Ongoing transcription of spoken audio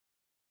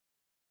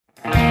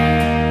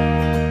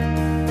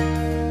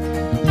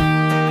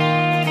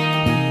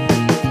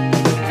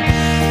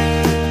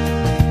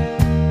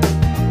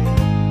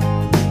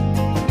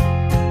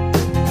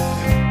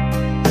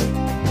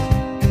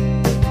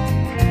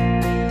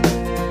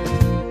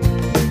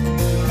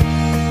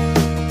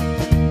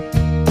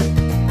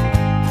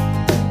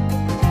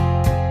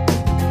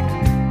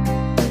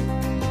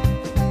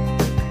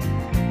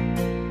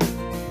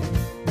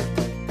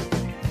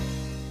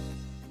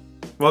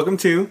Welcome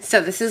to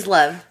So This Is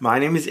Love. My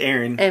name is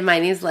Aaron. And my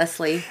name is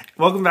Leslie.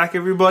 Welcome back,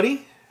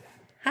 everybody.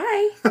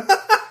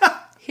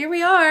 Hi. Here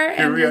we are.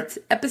 It's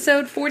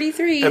episode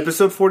 43.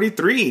 Episode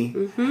 43.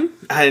 Mm-hmm.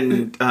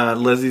 And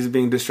Leslie's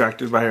being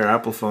distracted by her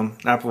Apple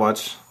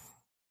Watch.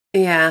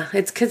 Yeah,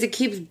 it's because it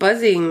keeps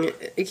buzzing.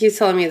 It keeps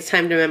telling me it's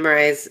time to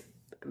memorize.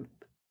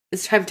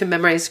 It's time to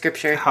memorize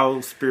scripture.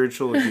 How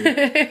spiritual of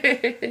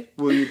you.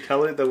 Will you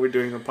tell it that we're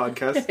doing a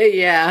podcast?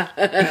 Yeah.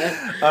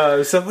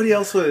 Somebody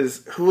else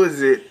who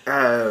was it?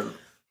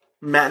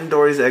 Matt and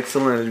Dory's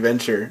Excellent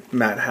Adventure.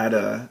 Matt had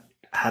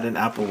an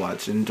Apple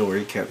Watch and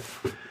Dory kept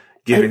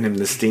giving him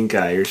the stink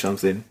eye or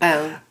something.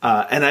 Oh.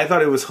 And I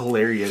thought it was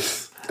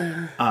hilarious.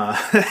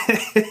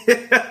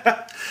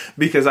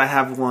 Because I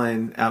have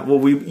one.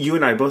 You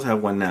and I both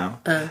have one now.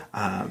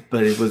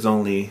 But it was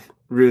only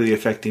really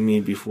affecting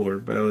me before.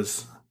 But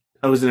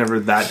I was never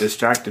that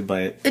distracted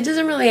by it. It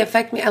doesn't really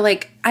affect me.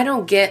 I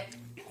don't get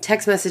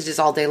text messages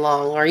all day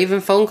long or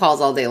even phone calls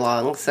all day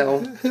long.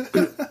 So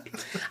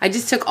I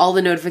just took all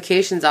the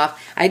notifications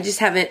off. I just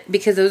haven't,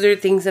 because those are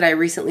things that I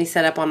recently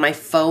set up on my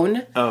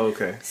phone. Oh,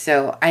 okay.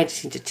 So I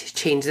just need to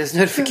change those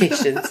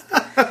notifications.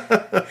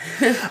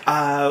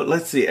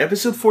 Let's see.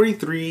 Episode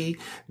 43.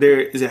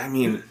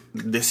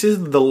 This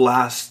is the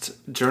last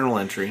journal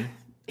entry.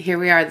 Here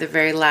we are, the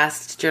very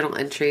last journal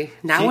entry.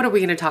 Now what are we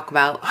going to talk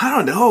about? I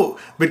don't know.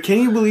 But can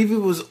you believe it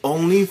was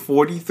only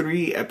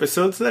 43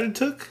 episodes that it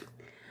took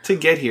to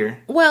get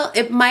here? Well,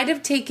 it might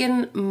have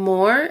taken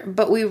more,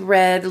 but we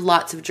read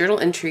lots of journal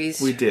entries.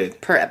 We did.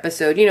 Per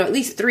episode. At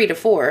least 3 to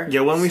 4.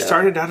 Yeah, when we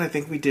started out, I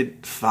think we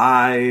did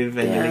 5,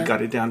 and then we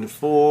got it down to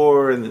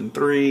 4, and then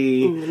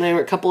 3. And there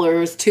were a couple, or it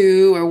was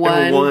 2 or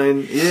 1. Or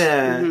 1,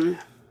 yeah. Mm-hmm.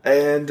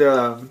 And,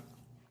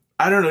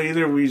 I don't know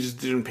either. We just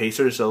didn't pace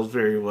ourselves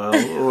very well.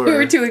 Or we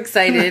were too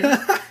excited.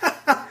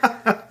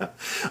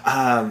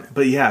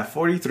 But yeah,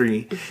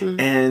 43. Mm-hmm.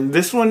 And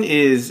this one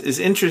is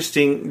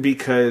interesting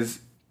because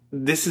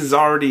this is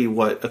already,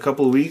 a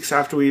couple of weeks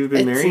after we've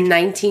been married? It's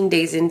 19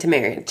 days into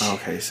marriage.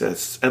 Okay, so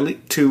it's at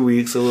least 2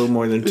 weeks, a little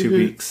more than 2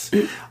 weeks.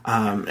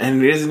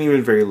 And it isn't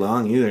even very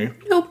long either.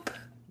 Nope.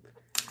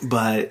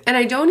 And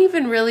I don't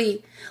even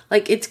really,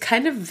 it's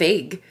kind of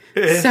vague.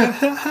 So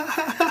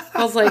I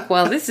was like,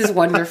 well, this is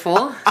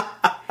wonderful.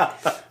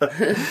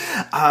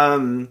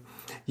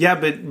 Yeah,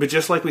 but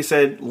just like we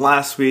said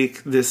last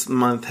week, this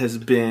month has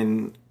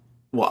been,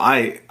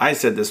 I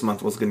said this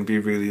month was going to be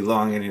really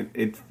long,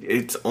 and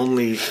it's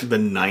only the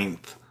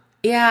 9th.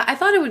 Yeah, I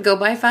thought it would go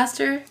by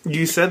faster.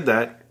 You said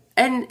that.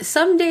 And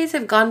some days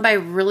have gone by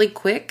really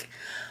quick,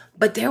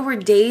 but there were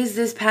days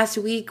this past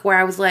week where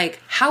I was like,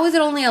 how is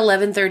it only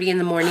 11:30 in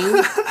the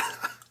morning?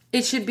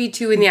 It should be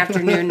 2 in the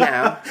afternoon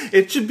now.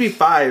 It should be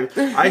 5.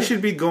 I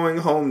should be going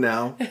home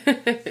now.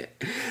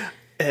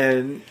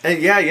 And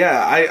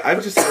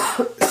I've just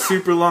had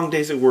super long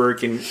days at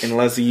work, and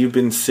Leslie, you've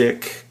been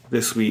sick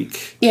this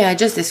week. Yeah,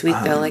 just this week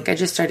though. I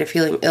just started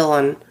feeling ill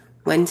on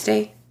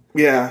Wednesday.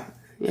 Yeah.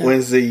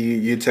 Wednesday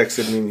you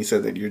texted me and you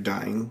said that you're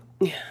dying.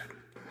 Yeah.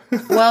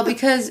 Well,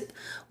 because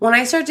when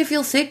I start to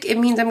feel sick, it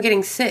means I'm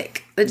getting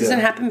sick. That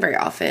doesn't happen very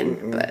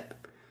often, but...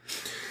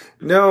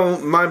 No,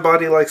 my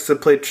body likes to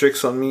play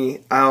tricks on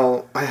me.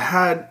 What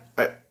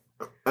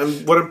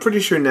I'm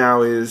pretty sure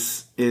now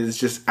is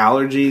just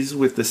allergies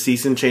with the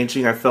season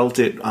changing. I felt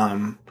it,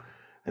 I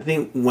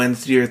think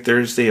Wednesday or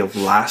Thursday of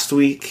last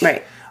week.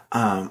 Right.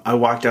 I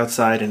walked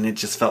outside and it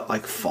just felt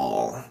like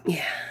fall.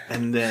 Yeah.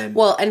 And then...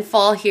 Well, and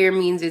fall here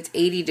means it's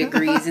 80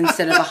 degrees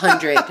instead of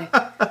 100.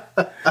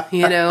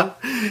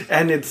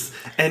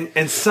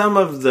 And some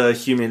of the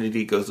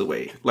humidity goes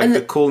away.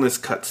 The coolness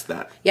cuts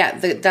that. Yeah,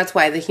 that's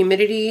why the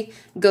humidity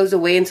goes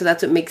away, and so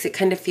that's what makes it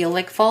kind of feel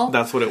like fall.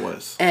 That's what it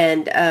was.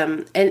 And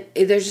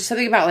there's just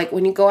something about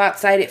when you go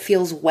outside, it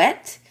feels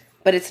wet,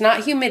 but it's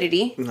not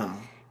humidity. No.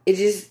 It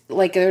just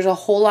there's a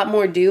whole lot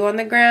more dew on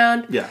the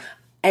ground. Yeah.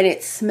 And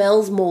it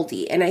smells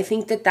moldy, and I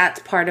think that's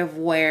part of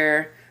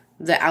where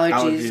the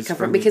allergies come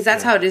from, because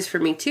that's how it is for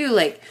me too.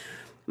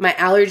 My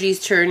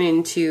allergies turn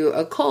into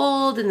a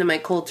cold, and then my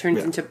cold turns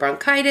into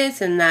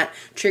bronchitis, and that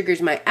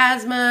triggers my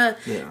asthma,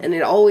 and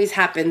it always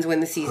happens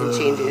when the season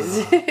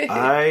changes.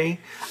 I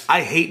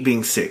hate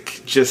being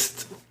sick.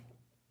 Just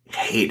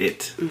hate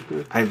it.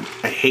 Mm-hmm. I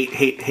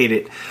hate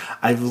it.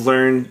 I've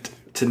learned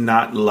to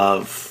not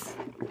love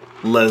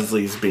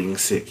Leslie's being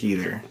sick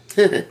either.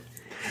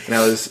 And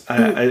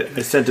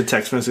I sent a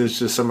text message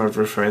to some of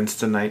her friends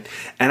tonight,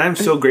 and I'm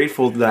so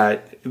grateful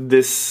that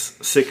this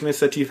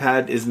sickness that you've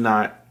had is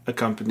not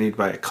accompanied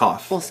by a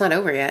cough. Well, it's not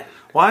over yet.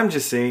 Well, I'm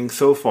just saying,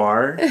 so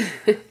far,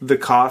 the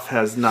cough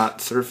has not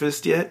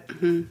surfaced yet.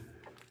 Mm-hmm.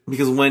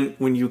 Because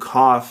when you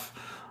cough,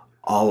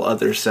 all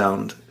other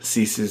sound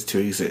ceases to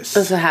exist.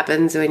 That's what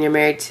happens when you're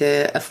married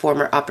to a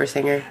former opera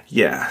singer.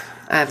 Yeah.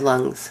 I have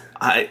lungs.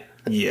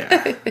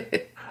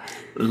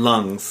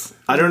 Lungs.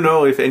 I don't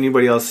know if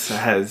anybody else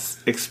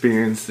has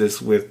experienced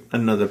this with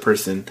another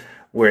person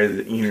where,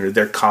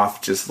 their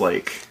cough just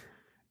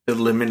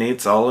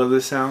eliminates all of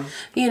the sound.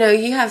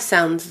 You have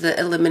sounds that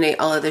eliminate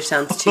all other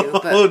sounds too.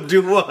 But,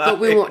 do I? But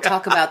we won't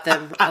talk about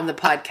them on the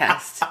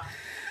podcast.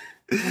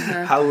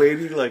 How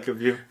ladylike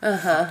of you.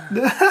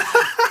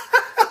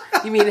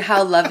 You mean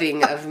how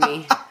loving of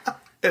me.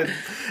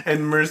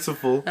 And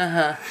merciful.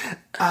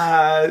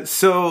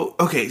 So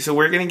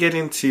we're going to get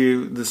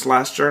into this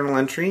last journal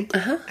entry.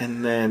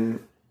 And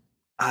then...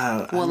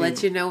 we'll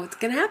let you know what's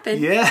going to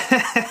happen. Yeah.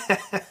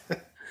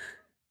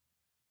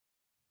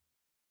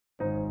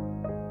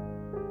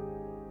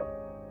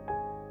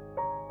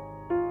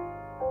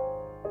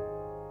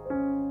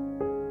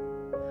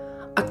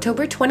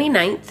 October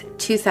 29th,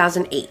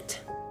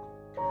 2008.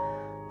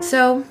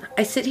 So,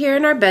 I sit here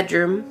in our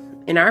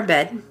bedroom, in our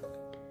bed.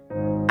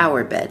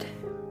 Our bed.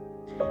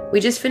 We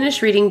just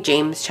finished reading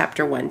James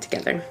chapter 1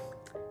 together.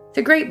 It's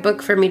a great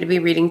book for me to be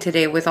reading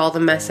today with all the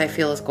mess I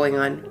feel is going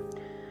on.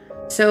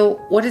 So,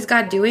 what is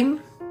God doing?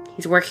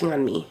 He's working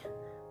on me.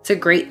 It's a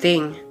great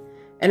thing.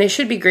 And I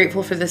should be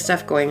grateful for the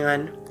stuff going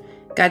on.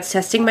 God's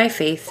testing my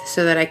faith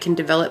so that I can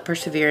develop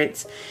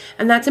perseverance.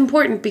 And that's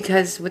important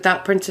because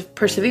without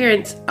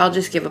perseverance, I'll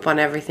just give up on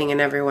everything and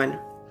everyone.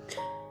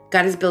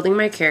 God is building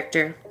my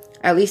character.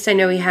 At least I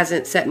know He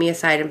hasn't set me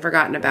aside and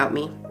forgotten about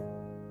me.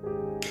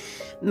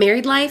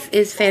 Married life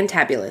is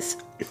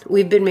fantabulous.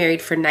 We've been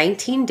married for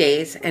 19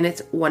 days and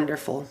it's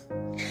wonderful.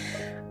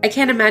 I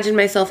can't imagine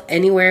myself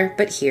anywhere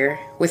but here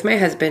with my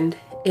husband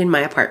in my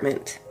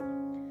apartment.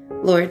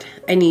 Lord,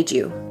 I need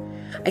you.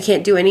 I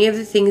can't do any of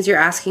the things you're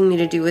asking me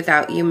to do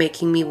without you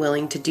making me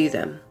willing to do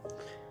them.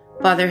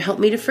 Father, help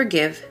me to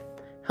forgive.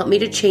 Help me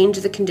to change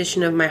the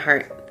condition of my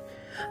heart.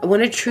 I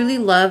want to truly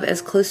love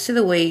as close to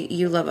the way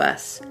you love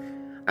us.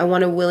 I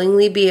want to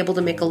willingly be able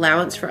to make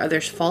allowance for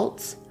others'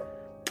 faults.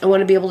 I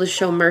want to be able to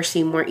show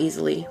mercy more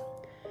easily.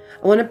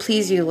 I want to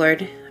please you,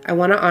 Lord. I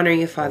want to honor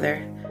you,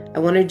 Father. I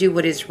want to do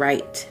what is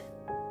right.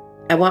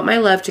 I want my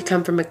love to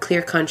come from a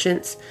clear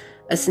conscience,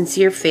 a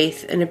sincere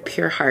faith, and a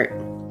pure heart.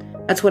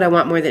 That's what I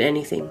want more than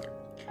anything.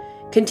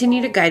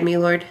 Continue to guide me,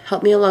 Lord.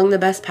 Help me along the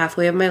best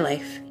pathway of my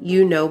life.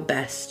 You know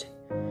best.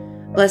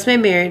 Bless my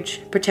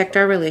marriage. Protect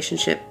our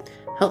relationship.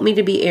 Help me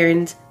to be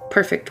Aaron's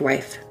perfect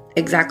wife.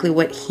 Exactly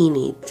what he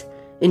needs.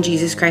 In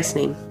Jesus Christ's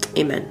name,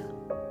 amen.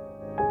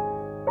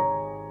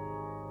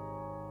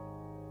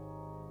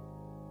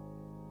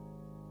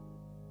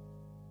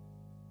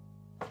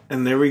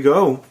 And there we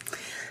go.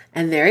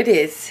 And there it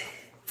is.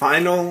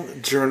 Final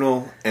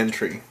journal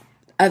entry.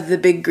 Of the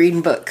Big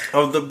Green Book.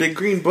 Of the Big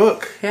Green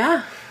Book.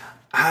 Yeah.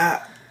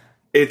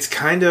 It's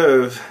kind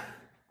of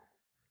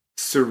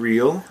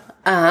surreal.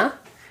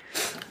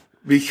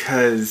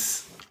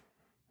 Because,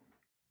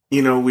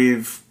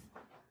 we've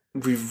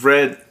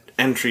read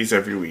entries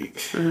every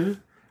week.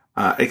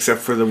 Except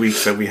for the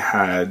weeks that we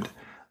had,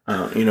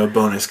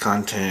 bonus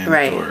content.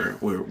 Right. Or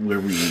where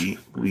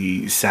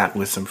we sat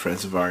with some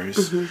friends of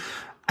ours.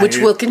 Which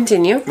will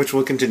continue. Which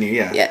will continue,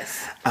 yeah.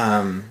 Yes.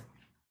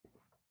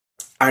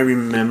 I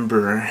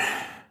remember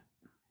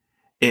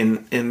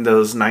in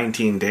those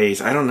 19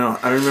 days, I don't know,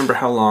 I remember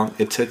how long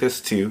it took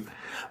us to,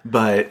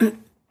 but...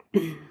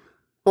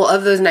 Well,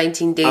 of those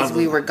 19 days,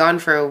 we were gone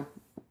for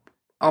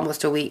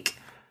almost a week.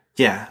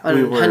 Yeah,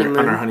 we were honeymoon.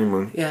 on our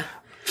honeymoon. Yeah.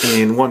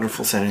 In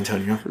wonderful San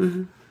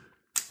Antonio.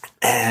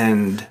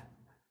 And,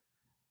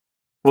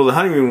 well, the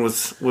honeymoon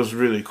was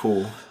really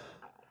cool.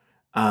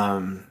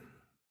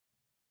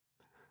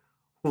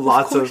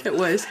 Lots of it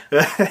was.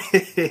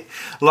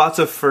 Lots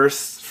of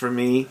firsts for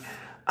me.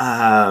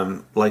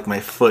 Like my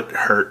foot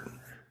hurt,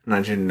 and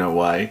I didn't know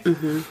why.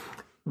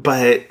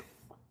 But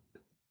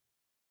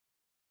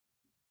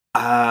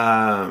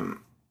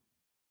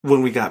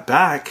when we got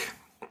back,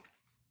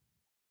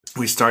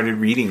 we started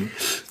reading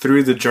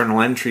through the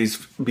journal entries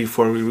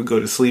before we would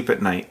go to sleep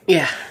at night.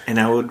 Yeah. And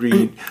I would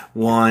read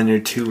 1 or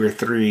 2 or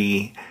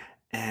 3,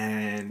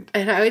 and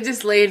I would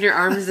just lay in your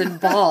arms and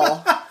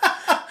bawl.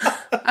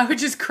 I would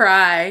just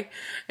cry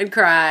and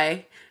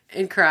cry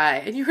and cry,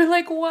 and you were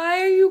like,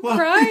 "Why are you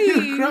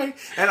crying?"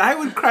 And I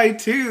would cry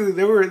too.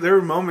 There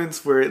were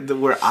moments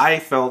where I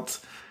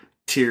felt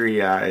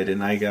teary eyed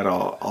and I got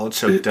all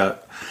choked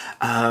up,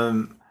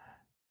 and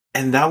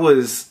that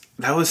was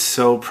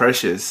so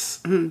precious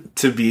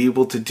to be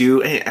able to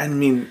do. I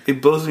mean,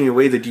 it blows me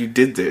away that you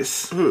did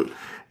this.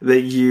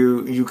 That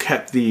you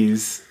kept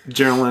these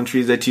journal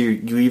entries, that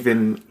you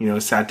even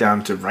sat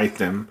down to write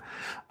them.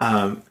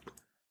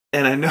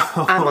 And I know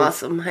I'm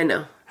awesome. I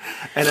know.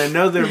 And I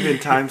know there have been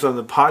times on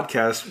the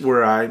podcast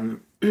where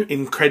I'm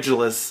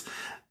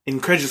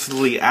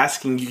incredulously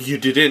asking you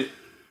didn't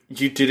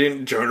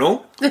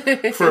journal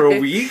for a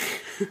week?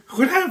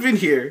 What happened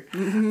here?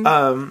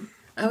 I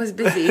was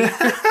busy.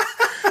 I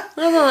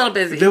was a little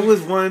busy. There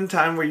was one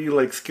time where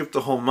you skipped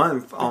a whole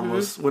month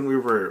almost when we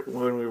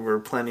were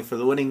planning for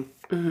the wedding.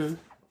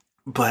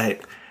 But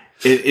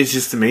it's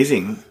just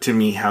amazing to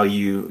me how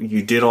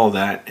you did all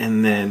that,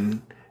 and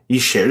then you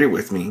shared it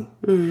with me.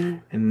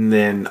 And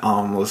then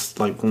almost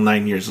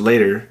 9 years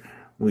later,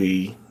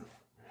 we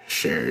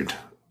shared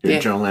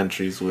your journal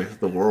entries with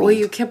the world. Well,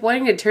 you kept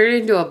wanting to turn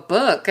it into a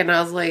book, and I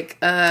was like,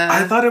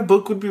 I thought a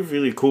book would be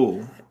really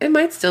cool. It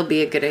might still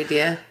be a good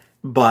idea.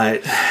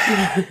 But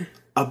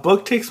a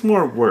book takes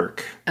more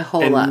work. A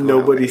whole lot more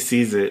nobody work.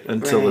 sees it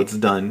until it's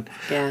done.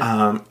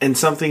 Yeah. And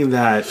something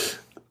that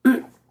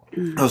I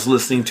was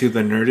listening to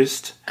The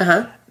Nerdist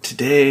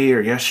today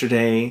or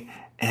yesterday,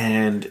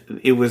 and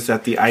it was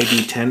at the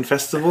ID10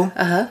 festival,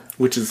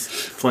 which is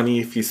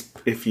funny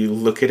if you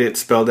look at it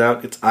spelled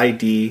out. It's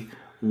ID10,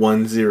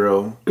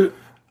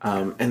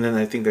 and then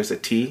I think there's a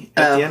T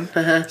at the end.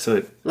 So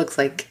it looks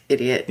like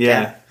idiot.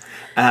 Yeah.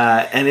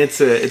 And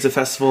it's a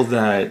festival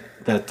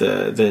that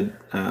the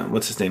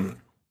what's his name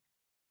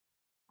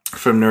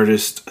from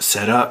Nerdist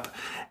set up,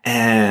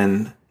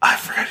 and I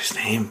forgot his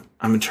name.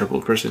 I'm a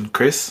terrible person.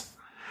 Chris.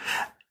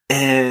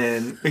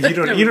 And you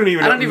don't even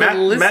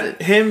know.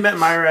 Matt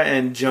Myra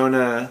and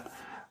Jonah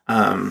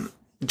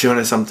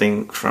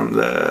something from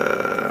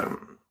the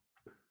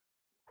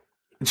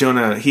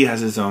Jonah. He has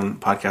his own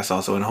podcast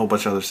also and a whole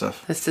bunch of other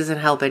stuff. This doesn't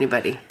help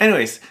anybody.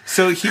 Anyways,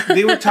 so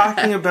they were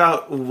talking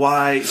about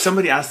why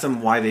somebody asked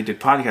them why they did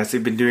podcasts.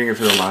 They've been doing it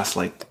for the last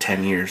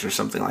 10 years or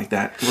something like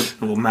that.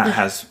 Well, Matt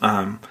has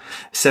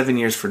 7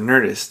 years for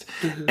Nerdist,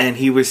 and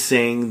he was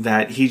saying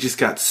that he just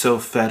got so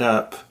fed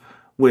up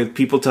with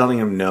people telling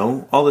him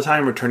no all the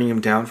time or turning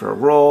him down for a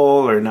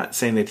role or not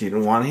saying that he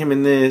didn't want him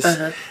in this.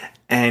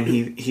 And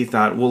he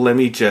thought, well, let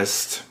me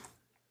just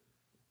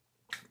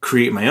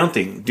create my own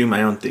thing, do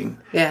my own thing.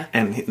 Yeah.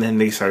 And then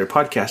they started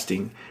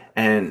podcasting.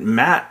 And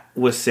Matt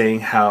was saying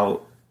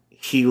how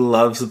he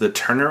loves the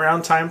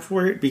turnaround time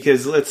for it,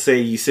 because let's say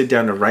you sit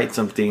down to write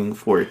something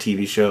for a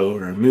TV show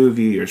or a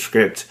movie or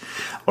script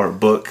or a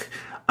book,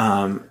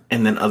 and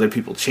then other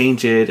people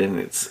change it and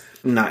it's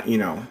not,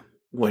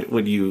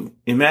 what you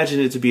imagine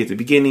it to be at the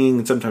beginning,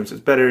 and sometimes it's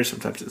better,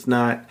 sometimes it's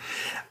not.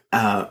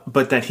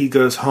 But that he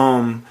goes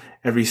home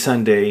every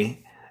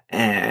Sunday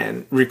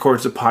and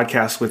records a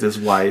podcast with his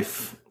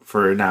wife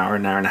for an hour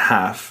and a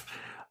half,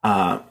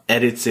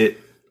 edits it,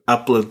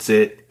 uploads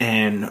it,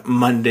 and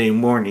Monday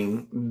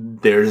morning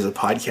there's a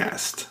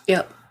podcast.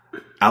 Yep.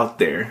 Out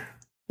there.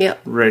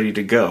 Yep. Ready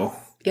to go.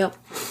 Yep.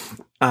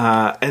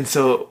 And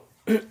so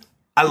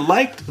I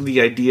liked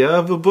the idea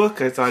of a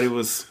book. I thought it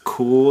was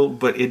cool,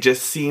 but it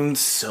just seemed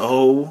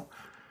so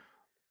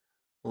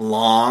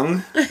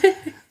long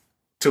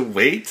to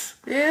wait.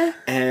 Yeah.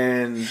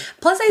 And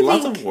plus, I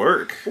lots think, of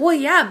work. Well,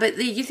 yeah, but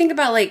you think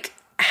about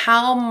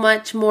how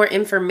much more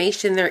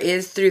information there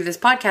is through this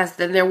podcast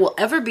than there will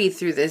ever be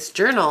through this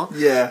journal.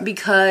 Yeah.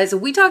 Because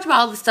we talked about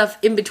all the stuff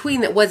in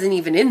between that wasn't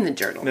even in the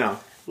journal. No.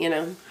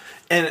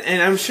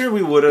 And I'm sure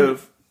we would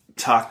have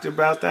talked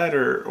about that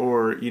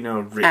or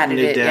written added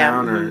it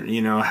down,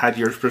 yeah. or had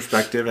your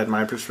perspective, had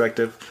my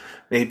perspective,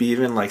 maybe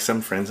even some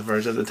friends of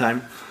ours at the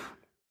time,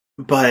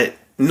 but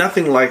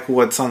nothing like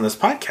what's on this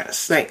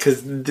podcast, right?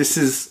 Because this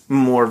is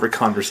more of a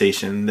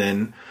conversation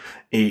than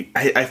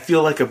I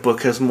feel like a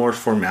book has more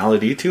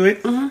formality to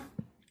it,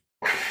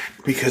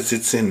 because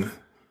it's a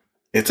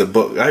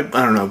book. I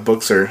don't know,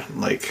 books are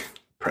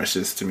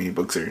precious to me.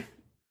 Books are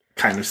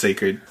kind of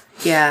sacred.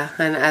 Yeah,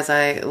 and as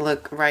I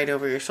look right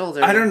over your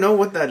shoulder, I don't know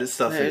what that is.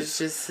 There's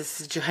just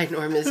this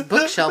ginormous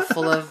bookshelf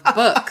full of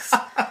books.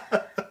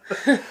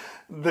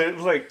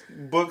 They're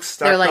books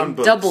stacked on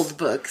books. Doubled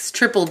books,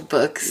 tripled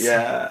books.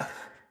 Yeah.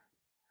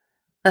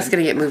 That's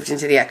going to get moved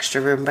into the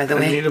extra room, by the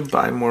way. I need to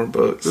buy more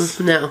books.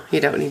 No, you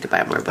don't need to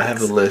buy more books. I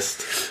have a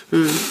list.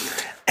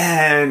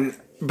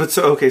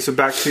 So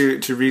back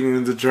to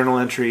reading the journal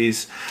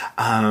entries,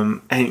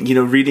 and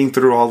reading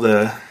through all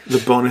the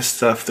bonus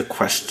stuff, the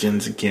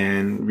questions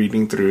again,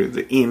 reading through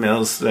the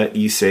emails that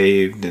you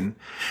saved, and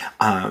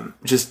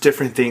just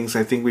different things.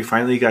 I think we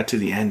finally got to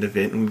the end of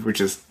it, and we were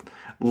just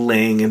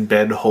laying in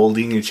bed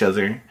holding each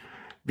other,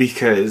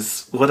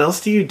 because what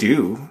else do you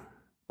do?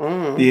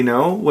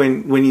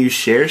 When you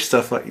share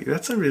stuff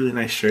that's a really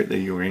nice shirt that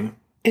you're wearing.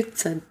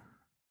 It's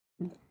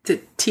the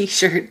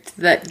t-shirt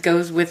that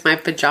goes with my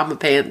pajama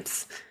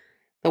pants.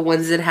 The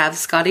ones that have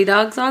Scotty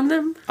dogs on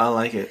them. I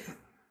like it.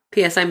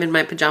 P.S. I'm in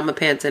my pajama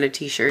pants and a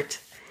t-shirt.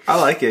 I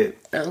like it.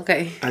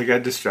 Okay. I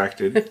got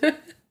distracted.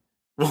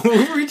 What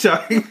were we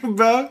talking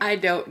about? I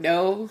don't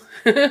know.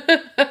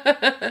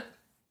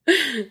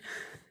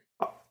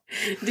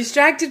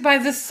 Distracted by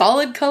the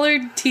solid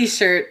colored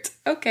t-shirt.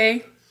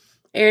 Okay.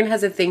 Aaron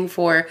has a thing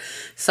for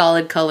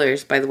solid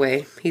colors, by the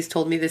way. He's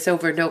told me this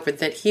over and over,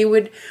 that he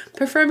would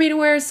prefer me to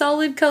wear a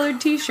solid colored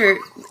t-shirt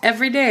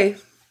every day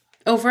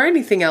over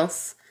anything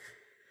else.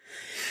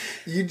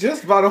 You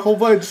just bought a whole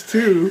bunch,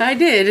 too. I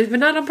did, but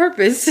not on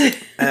purpose.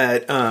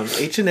 At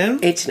H&M?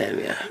 H&M,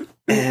 yeah.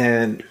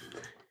 And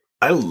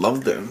I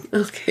love them.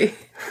 Okay.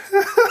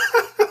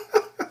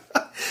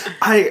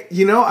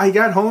 I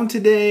got home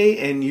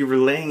today and you were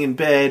laying in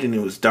bed and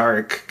it was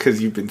dark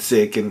because you've been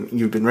sick and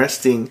you've been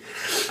resting.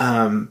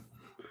 And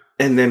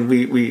then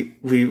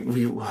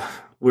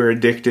we're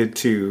addicted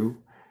to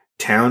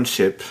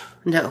Township.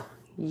 No,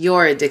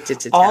 you're addicted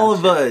to Township. All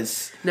of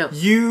us. No.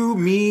 You,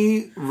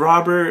 me,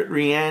 Robert,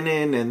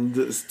 Rhiannon, and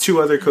the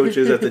two other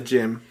coaches at the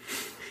gym.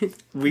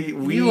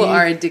 You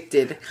are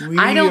addicted.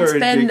 I don't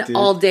spend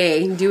all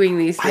day doing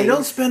these things. I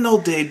don't spend all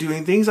day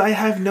doing things. I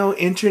have no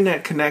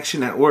internet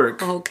connection at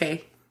work.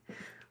 Okay.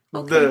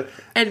 Okay.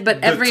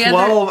 But every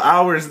 12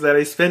 hours that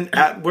I spend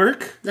at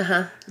work,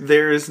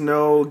 there is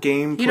no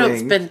game playing. You don't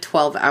spend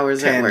 12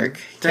 hours at work.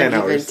 10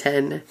 Not hours.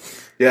 Even 10.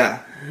 Yeah,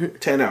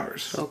 10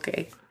 hours.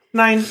 Okay.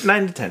 9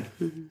 to 10.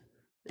 Mm-hmm.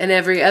 And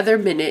every other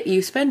minute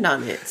you spend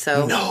on it.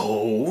 So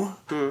no,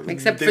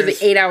 except for the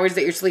 8 hours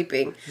that you're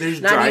sleeping.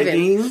 There's not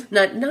driving. Even.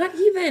 Not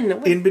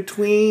even. In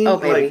between. Oh,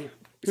 baby.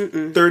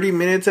 Like 30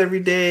 minutes every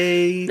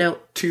day. No.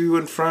 To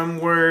and from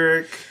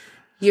work.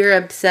 You're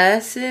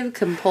obsessive,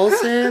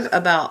 compulsive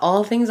about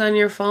all things on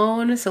your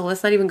phone, so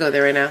let's not even go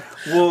there right now.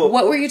 Well,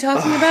 what were you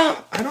talking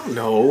about? I don't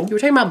know. You were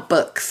talking about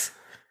books.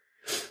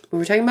 We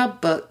were talking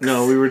about books.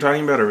 No, we were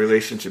talking about a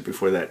relationship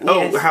before that.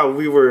 Yes. Oh, how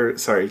we were...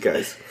 Sorry,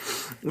 guys.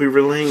 We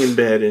were laying in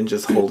bed and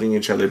just holding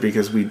each other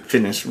because we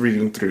finished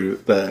reading through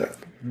the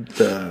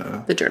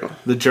journal.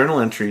 The journal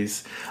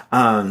entries.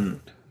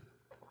 And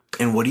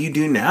what do you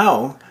do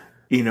now?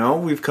 You know,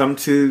 we've come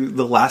to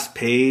the last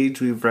page.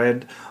 We've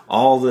read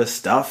all the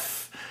stuff.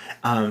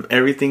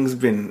 Everything's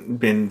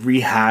been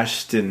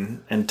rehashed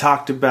and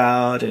talked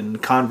about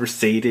and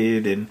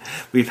conversated, and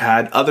we've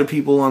had other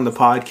people on the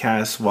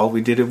podcast while we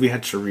did it. We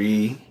had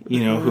Cherie,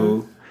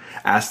 who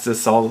asked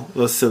us all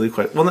those silly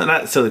questions. Well,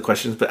 not silly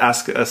questions, but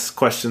ask us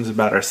questions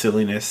about our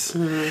silliness.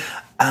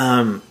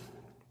 Mm-hmm.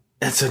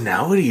 And so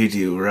now what do you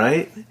do,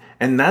 right?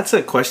 And that's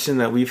a question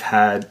that we've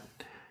had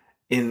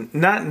in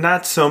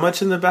not so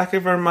much in the back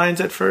of our minds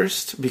at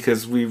first,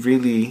 because we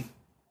really,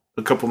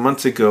 a couple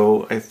months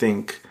ago, I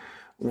think,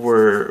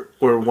 we're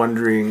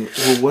wondering,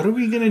 well, what are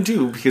we going to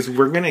do? Because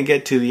we're going to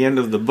get to the end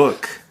of the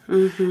book.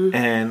 Mm-hmm.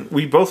 And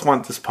we both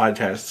want this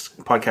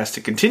podcast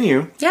to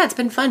continue. Yeah, it's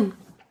been fun.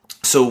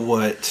 So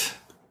what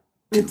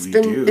do we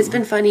do? It's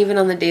been fun even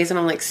on the days when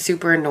I'm like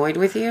super annoyed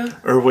with you.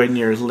 Or when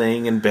you're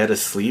laying in bed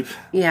asleep.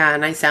 Yeah,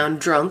 and I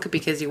sound drunk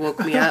because you woke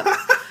me up.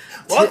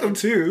 Welcome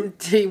to.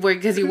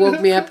 Because you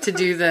woke me up to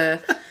do the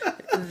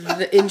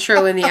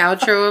intro and the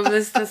outro of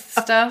this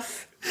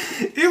stuff.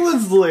 It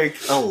was like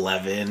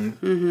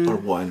 11 or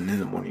 1 in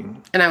the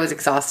morning. And I was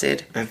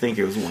exhausted. I think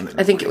it was 1 in the morning.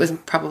 I think it was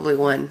probably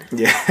 1.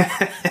 Yeah.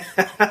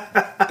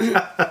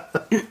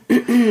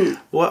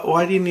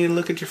 Why do you need to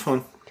look at your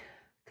phone?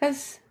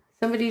 Because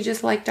somebody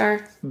just liked our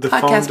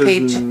podcast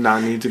page. The phone does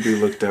not need to be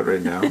looked at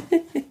right now.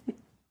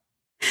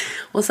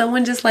 Well,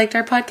 someone just liked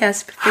our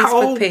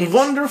Facebook page. How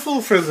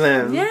wonderful for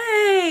them.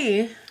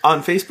 Yay.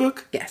 On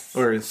Facebook? Yes.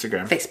 Or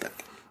Instagram? Facebook.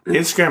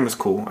 Instagram is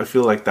cool. I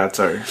feel like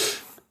that's our...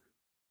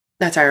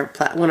 That's our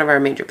one of our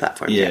major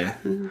platforms. Yeah.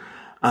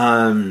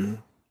 Mm-hmm.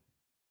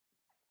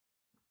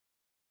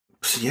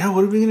 So yeah,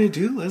 what are we gonna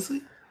do,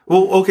 Leslie?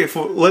 Well, okay.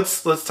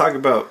 Let's talk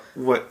about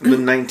what the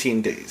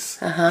 19 days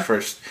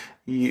first.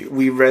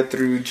 We read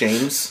through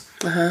James,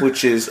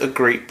 which is a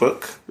great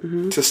book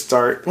to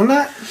start. Well,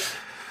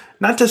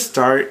 not to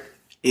start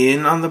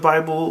in on the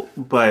Bible,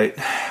 but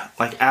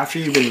like after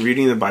you've been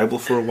reading the Bible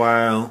for a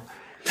while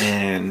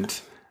and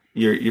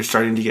you're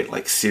starting to get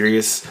like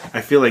serious.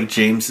 I feel like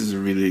James is a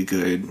really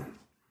good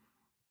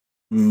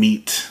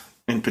meat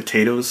and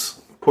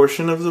potatoes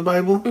portion of the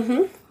Bible,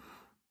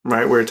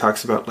 right? Where it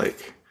talks about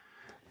like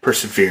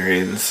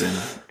perseverance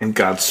and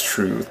God's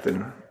truth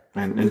and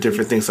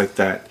different things like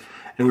that.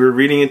 And we were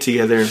reading it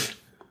together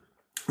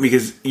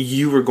because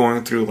you were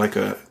going through like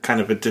a kind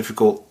of a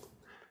difficult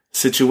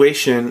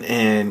situation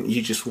and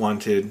you just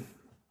wanted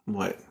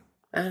what?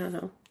 I don't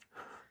know.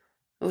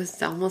 It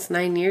was almost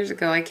 9 years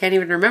ago. I can't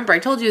even remember. I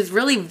told you it was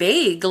really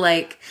vague.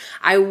 Like,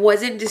 I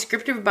wasn't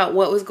descriptive about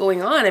what was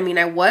going on. I mean,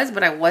 I was,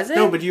 but I wasn't.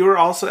 No, but you were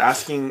also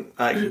asking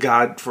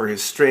God for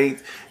his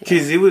strength.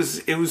 Because it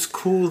was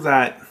cool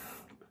that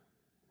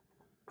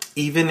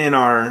even in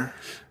our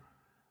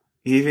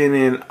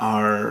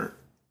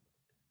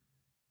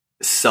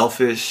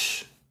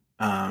selfish,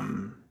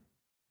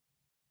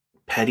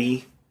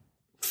 petty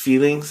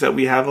feelings that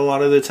we have a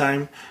lot of the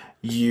time,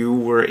 you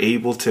were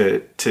able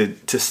to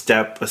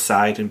step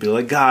aside and be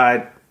like,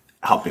 God,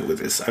 help me with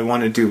this. I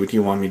want to do what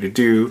you want me to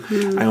do.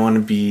 I want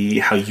to be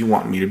how you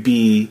want me to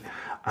be.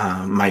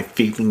 My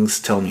feelings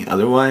tell me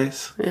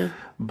otherwise. Yeah.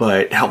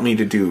 But help me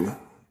to do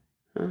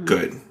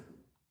good.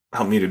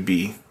 Help me to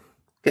be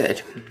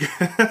good.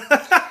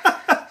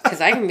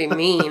 Because I can be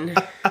mean.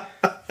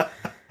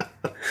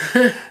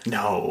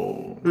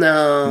 No.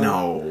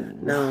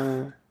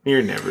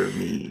 You're never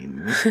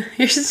mean.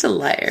 You're just a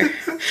liar.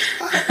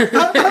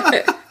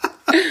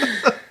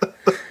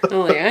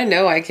 I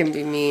know I can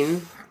be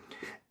mean.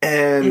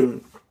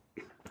 And,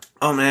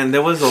 oh man,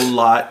 there was a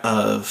lot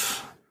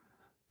of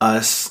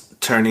us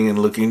turning and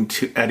looking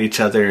at each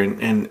other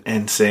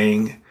and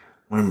saying,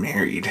 we're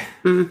married.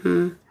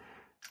 Mm-hmm.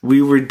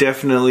 We were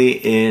definitely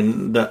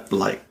in the,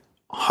 like,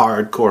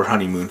 hardcore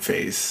honeymoon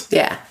phase.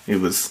 Yeah.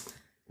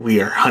 We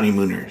are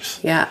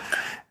honeymooners. Yeah.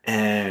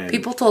 And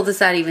people told us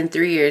that even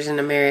 3 years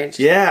into marriage.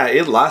 Yeah,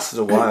 it lasted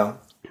a while.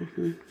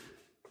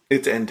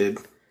 It's ended.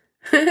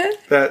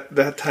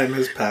 That time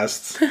has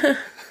passed.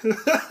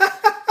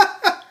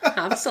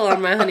 I'm still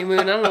on my honeymoon.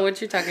 I don't know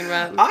what you're talking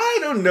about. I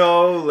don't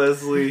know,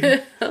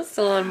 Leslie. I'm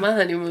still on my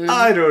honeymoon.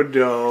 I don't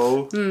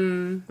know.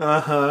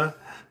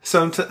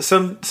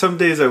 Some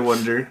days I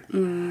wonder.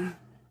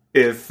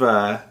 if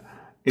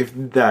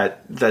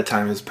that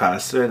time has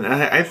passed, and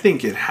I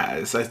think it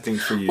has. I think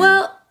for you,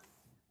 well,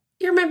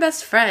 you're my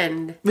best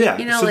friend.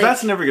 Yeah, so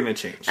that's never going to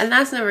change, and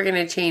that's never going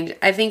to change.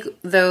 I think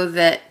though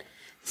that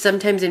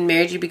sometimes in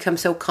marriage you become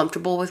so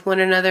comfortable with one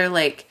another,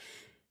 like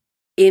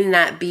in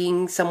that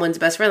being someone's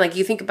best friend. Like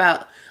I think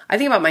about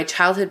my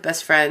childhood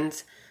best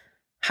friends,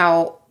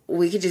 how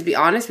we could just be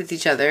honest with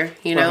each other.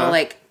 You know,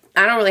 like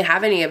I don't really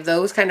have any of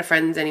those kind of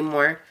friends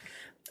anymore.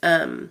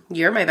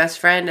 You're my best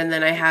friend, and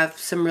then I have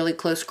some really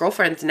close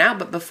girlfriends now,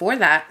 but before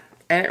that,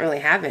 I didn't really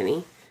have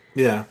any.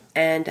 Yeah.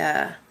 And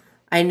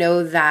I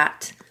know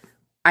that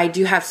I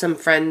do have some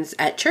friends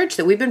at church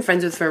that we've been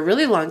friends with for a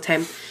really long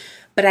time,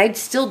 but I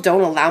still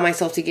don't allow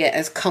myself to get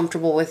as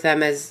comfortable with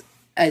them as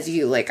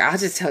you. Like, I'll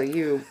just tell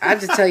you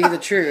the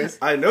truth.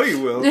 I know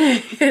you will.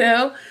 You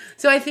know?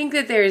 So I think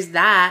that there's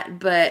that,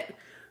 but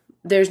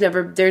there's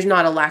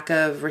not a lack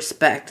of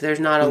respect. There's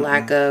not a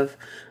lack of,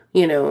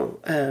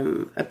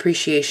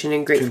 appreciation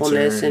and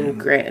gratefulness and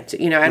grant.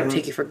 You know, I don't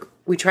take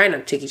we try not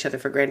to take each other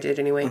for granted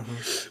anyway.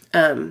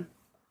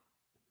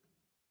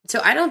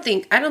 So I don't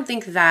think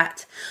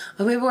that,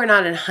 maybe we're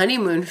not in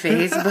honeymoon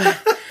phase,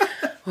 but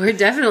we're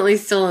definitely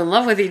still in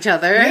love with each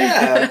other.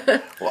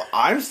 Yeah. Well,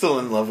 I'm still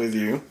in love with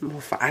you.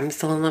 Well, I'm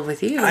still in love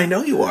with you. I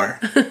know you are.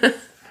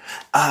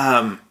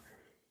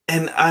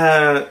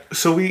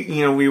 So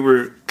we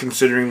were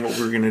considering what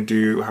we're going to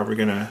do, how we're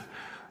going to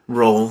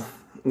roll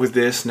with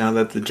this now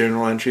that the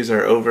journal entries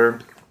are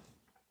over.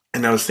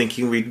 And I was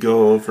thinking we'd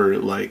go over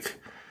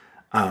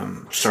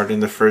starting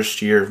the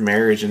first year of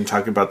marriage and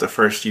talk about the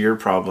first year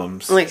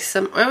problems. Like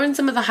some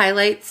of the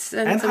highlights.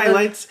 And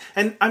highlights.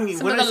 And I mean,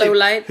 some of the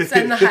lowlights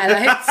and the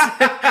highlights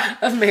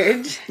of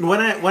marriage.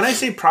 When I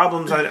say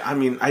problems,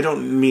 I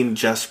don't mean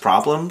just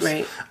problems.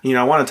 Right. You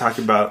know, I want to talk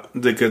about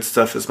the good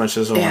stuff as much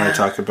as I want to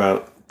talk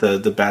about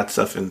the bad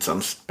stuff, and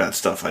some bad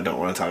stuff I don't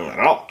want to talk about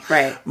at all.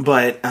 Right.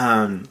 But,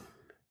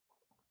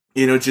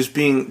 just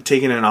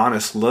taking an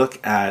honest look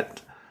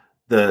at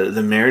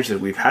the marriage that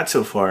we've had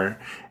so far,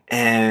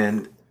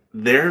 and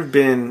there have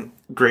been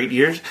great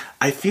years.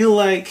 I feel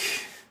like,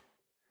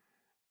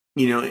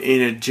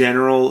 in a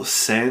general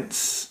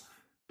sense,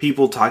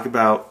 people talk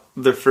about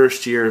the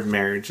first year of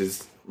marriage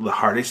as the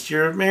hardest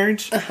year of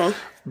marriage.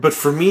 But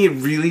for me, it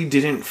really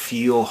didn't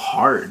feel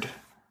hard.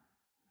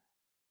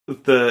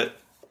 The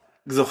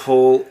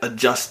whole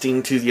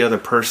adjusting to the other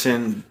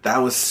person, that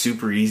was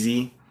super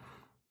easy.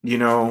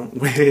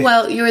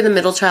 Well, you were the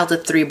middle child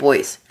of 3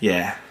 boys.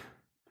 Yeah.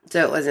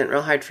 So it wasn't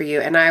real hard for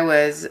you. And I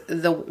was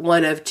the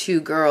one of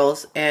 2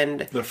 girls,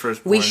 and the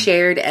first we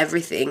shared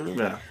everything.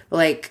 Yeah.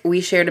 Like,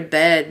 we shared a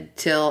bed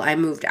till I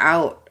moved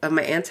out of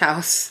my aunt's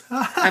house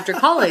after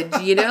college,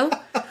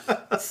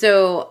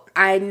 So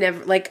I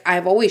never,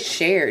 I've always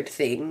shared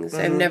things.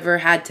 I've never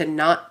had to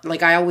not,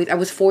 I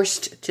was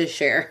forced to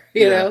share,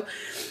 you know?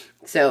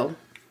 So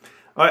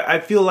I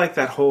feel like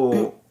that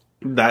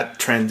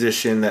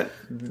transition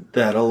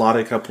that a lot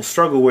of couples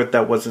struggle with,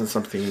 that wasn't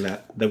something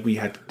that we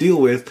had to deal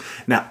with.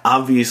 Now,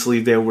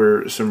 obviously, there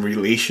were some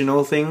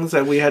relational things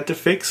that we had to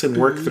fix and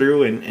work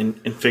through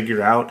and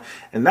figure out,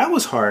 and that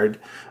was hard.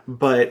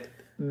 But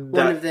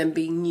one of them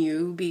being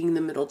you being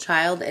the middle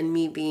child, and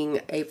me being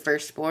a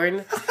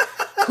firstborn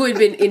who had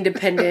been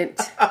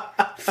independent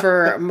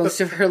for most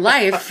of her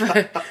life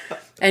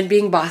and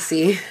being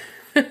bossy.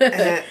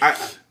 And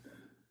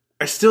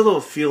I still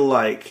don't feel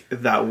like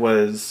that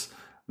was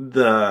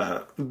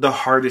the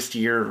hardest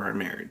year of our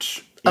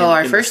marriage.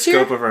 Our first year?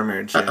 The scope of our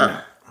marriage.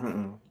 Yeah,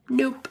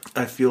 Nope.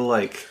 I feel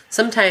like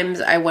sometimes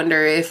I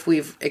wonder if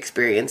we've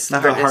experienced the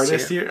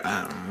hardest year.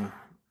 I don't know.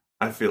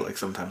 I feel like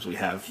sometimes we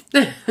have.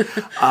 But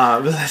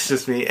that's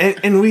just me.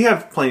 And we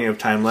have plenty of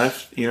time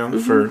left,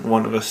 for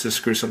one of us to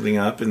screw something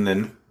up, and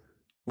then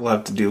we'll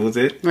have to deal with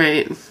it.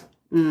 Right.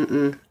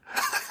 No.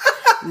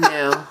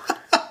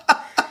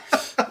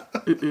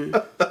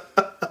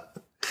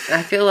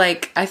 I feel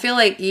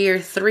like year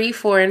 3,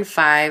 4, and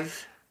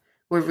 5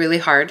 were really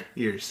hard.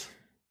 Years.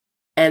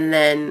 And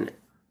then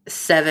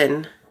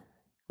 7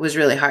 was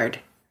really hard.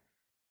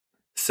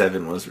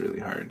 7 was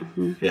really hard.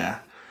 Yeah.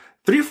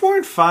 3, 4,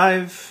 and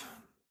 5.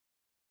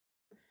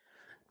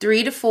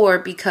 3 to 4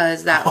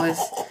 because that was...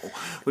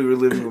 we were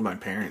living with my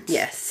parents.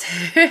 Yes.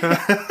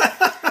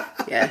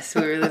 Yes,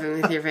 we were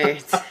living with your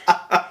parents.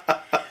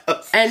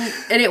 And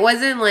it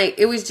wasn't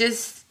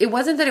it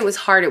wasn't that it was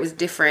hard, it was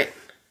different.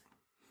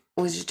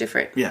 It was just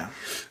different. Yeah.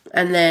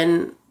 And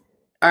then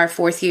our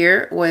 4th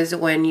year was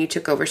when you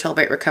took over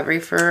Celebrate Recovery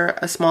for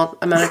a small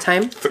amount of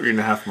time.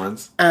 3.5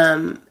 months.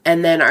 And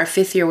then our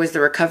 5th year was the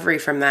recovery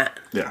from that.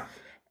 Yeah.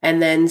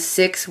 And then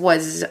 6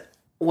 wasn't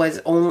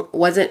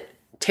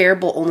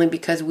terrible only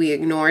because we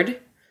ignored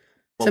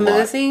some of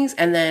the things.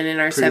 And then in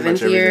our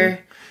 7th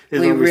year,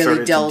 we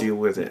really deal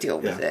with it.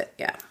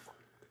 Yeah.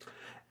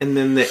 And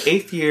then the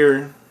 8th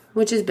year,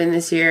 which has been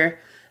this year,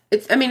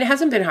 it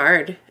hasn't been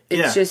hard.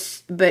 It's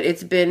just, but I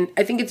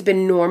think it's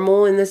been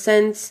normal in the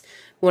sense,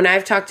 when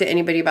I've talked to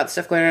anybody about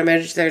stuff going on in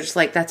marriage, they're just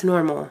like, that's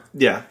normal.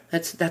 Yeah.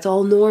 That's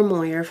all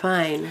normal. You're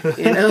fine.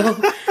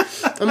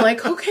 I'm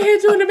like, okay, I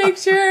just want to make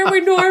sure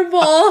we're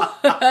normal.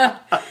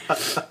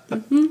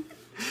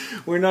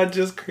 We're not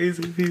just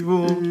crazy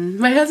people.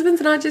 My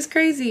husband's not just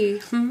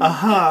crazy.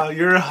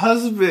 Your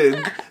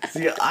husband.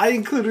 See, I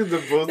included the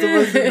both of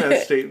us in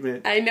that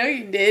statement. I know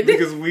you did.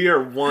 Because we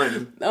are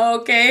one.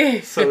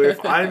 Okay. So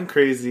if I'm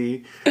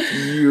crazy,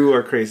 you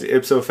are crazy.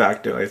 Ipso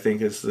facto, I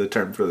think is the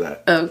term for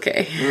that.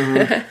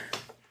 Okay.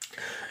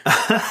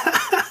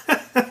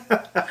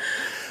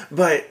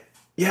 But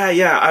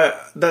yeah,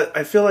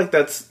 I feel like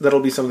that'll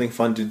be something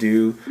fun to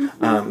do.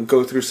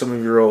 Go through some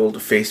of your old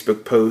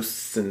Facebook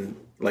posts and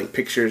like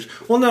pictures.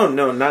 Well,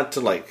 no, not to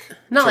like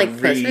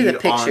post the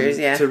pictures,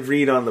 to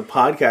read on the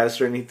podcast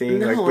or anything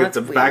no, like with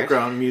the weird.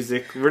 Background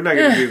music. We're not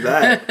going to do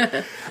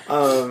that.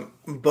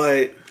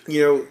 But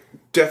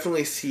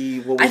definitely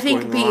see what was going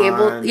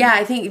on.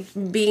 I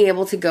think being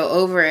able to go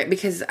over it,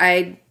 because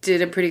I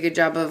did a pretty good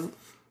job of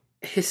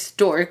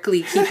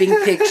historically keeping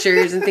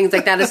pictures and things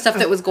like that of stuff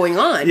that was going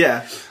on.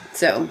 Yeah.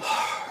 So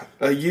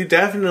you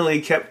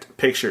definitely kept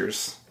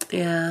pictures.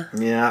 Yeah.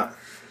 Yeah.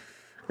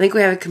 I think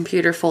we have a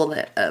computer full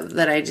that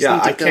I just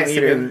need to go through. I can't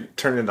even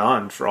turn it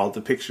on for all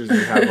the pictures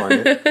you have on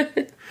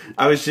it.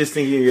 I was just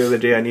thinking the other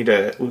day,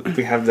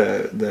 we have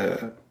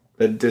the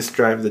disk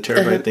drive, the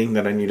terabyte thing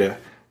that I need to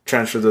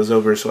transfer those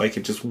over so I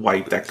could just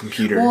wipe that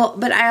computer. Well,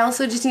 but I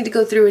also just need to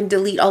go through and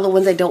delete all the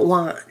ones I don't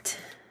want.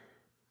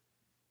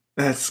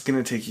 That's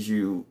going to take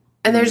you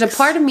And there's a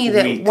part of me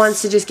that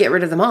wants to just get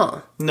rid of them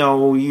all.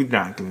 No, you're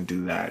not going to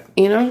do that.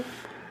 You know?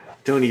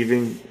 Don't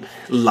even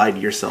lie to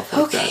yourself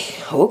like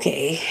that.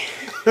 Okay.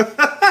 All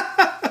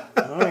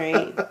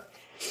right.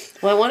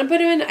 Well, I want to put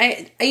them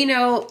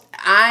in.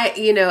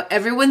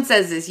 Everyone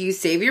says this. You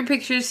save your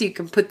pictures so you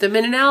can put them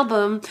in an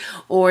album,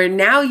 or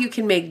now you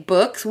can make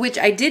books, which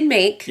I did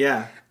make.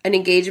 Yeah. An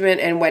engagement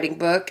and wedding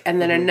book,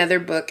 and then another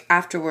book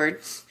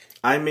afterwards.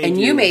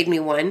 You made me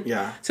one.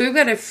 Yeah. So we've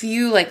got a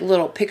few like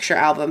little picture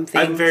album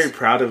things. I'm very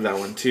proud of that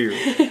one too,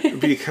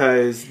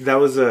 because that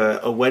was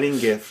a wedding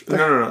gift.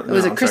 No. It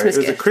was a Christmas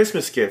gift. It was a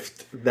Christmas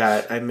gift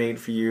that I made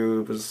for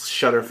you. It was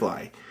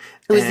Shutterfly.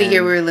 It was the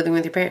year we were living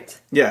with your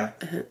parents. Yeah.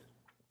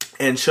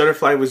 And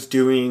Shutterfly was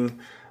doing,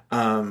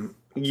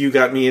 you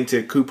got me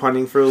into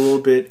couponing for a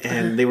little bit,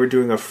 and they were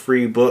doing a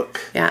free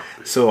book. Yeah.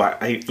 So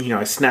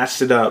I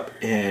snatched it up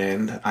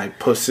and I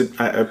put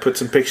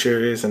some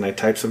pictures and I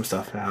typed some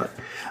stuff out.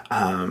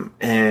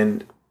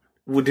 And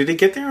did it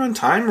get there on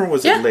time or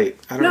was it late?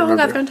 I don't remember. No, we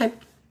got there on time.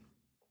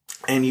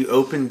 And you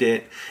opened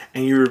it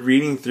and you were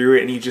reading through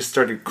it and you just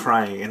started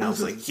crying. And I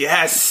was like,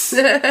 yes!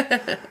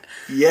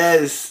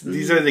 Yes!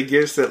 These are the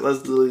gifts that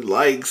Leslie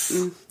likes.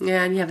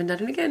 Yeah, and you haven't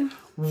done it again.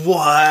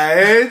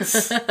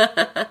 What?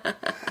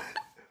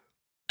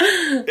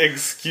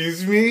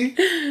 Excuse me?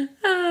 You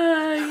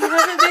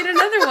haven't made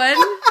another one.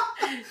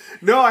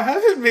 No, I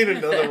haven't made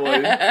another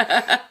one.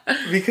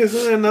 Because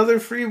another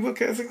free book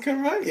hasn't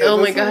come out yet. Oh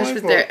my gosh,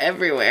 but they're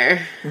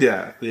everywhere.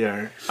 Yeah, they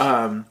are.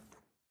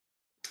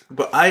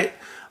 But I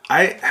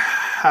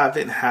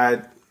haven't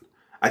had...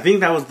 I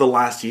think that was the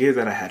last year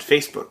that I had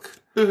Facebook.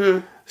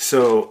 Mm-hmm.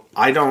 So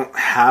I don't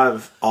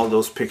have all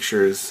those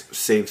pictures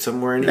saved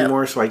somewhere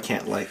anymore. No. So I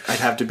can't I'd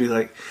have to be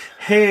like,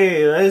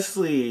 hey,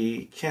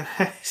 Leslie, can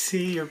I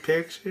see your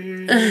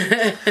pictures?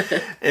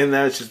 And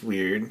that's just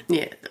weird.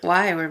 Yeah.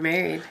 Why? We're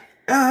married.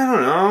 I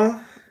don't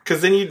know.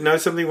 Because then you'd know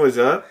something was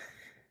up.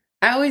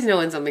 I always know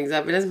when something's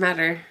up. It doesn't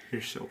matter.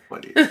 You're so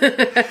funny.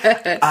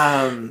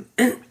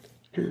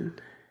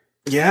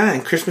 Yeah,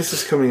 and Christmas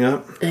is coming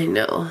up. I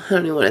know. I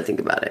don't even want to think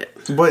about it.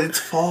 But it's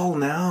fall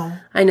now.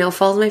 I know.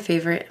 Fall's my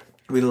favorite.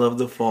 We love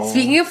the fall.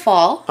 Speaking of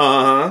fall.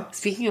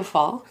 Speaking of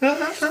fall.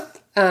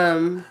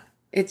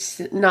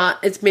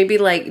 It's maybe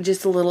like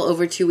just a little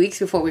over 2 weeks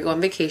before we go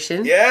on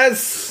vacation.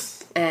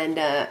 Yes.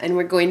 And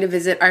we're going to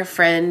visit our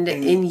friend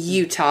in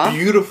Utah.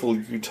 Beautiful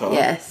Utah.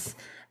 Yes.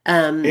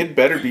 It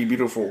better be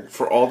beautiful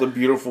for all the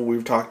beautiful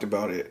we've talked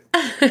about it.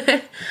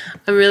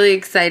 I'm really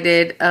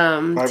excited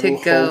to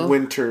go. Whole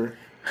winter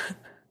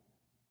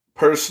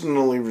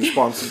personally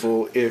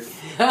responsible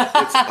if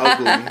it's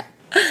ugly.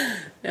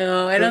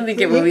 No, I don't think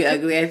it will be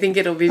ugly. I think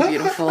it'll be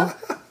beautiful.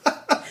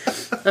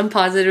 I'm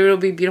positive it'll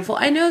be beautiful.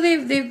 I know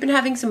they've been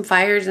having some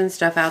fires and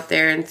stuff out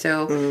there, and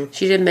so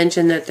she did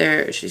mention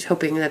that she's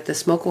hoping that the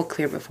smoke will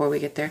clear before we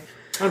get there.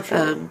 I'm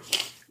sure.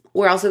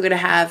 We're also going to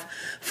have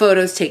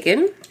photos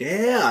taken.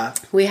 Yeah.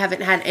 We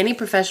haven't had any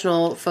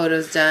professional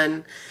photos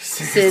done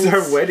since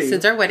our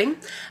wedding.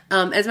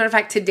 As a matter of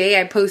fact,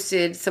 today I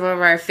posted some of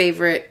our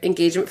favorite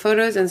engagement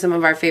photos and some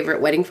of our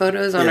favorite wedding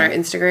photos on our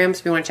Instagram, so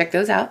if you want to check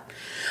those out.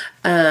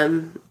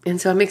 And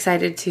so I'm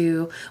excited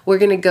we're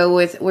going to go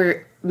with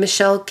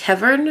Michelle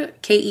Kevern,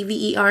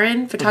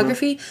 Kevern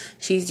photography. Mm-hmm.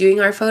 She's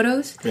doing our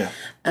photos. Yeah.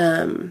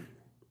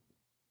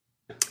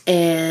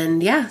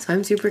 And yeah, so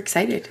I'm super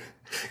excited.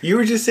 You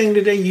were just saying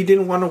today you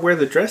didn't want to wear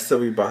the dress that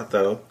we bought,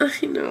 though.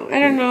 I know. I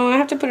don't know. I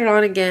have to put it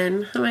on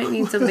again. I might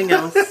need something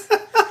else.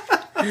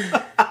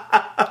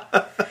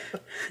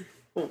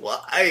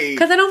 Why?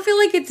 Because I don't feel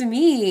like it's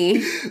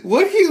me.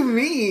 What do you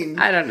mean?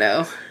 I don't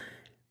know.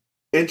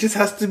 It just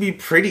has to be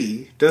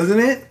pretty, doesn't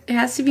it? It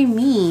has to be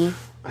me.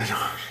 I don't.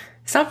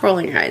 Stop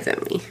rolling your eyes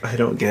at me. I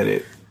don't get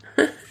it.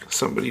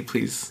 Somebody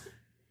please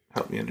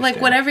help me understand.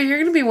 Like, whatever you're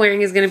going to be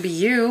wearing is going to be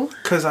you.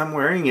 Because I'm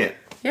wearing it.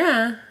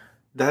 Yeah.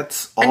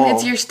 That's all. And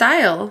it's your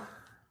style.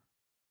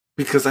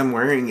 Because I'm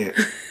wearing it.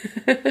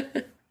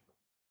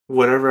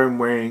 Whatever I'm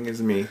wearing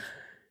is me.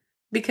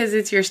 Because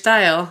it's your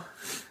style.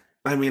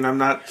 I mean, I'm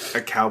not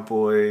a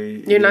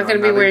cowboy. You're not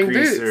going to be wearing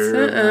boots.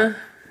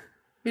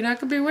 You're not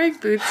going to be wearing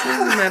boots. It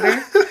doesn't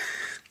matter.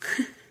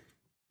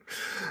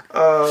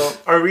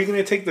 Are we going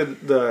to take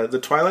the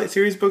Twilight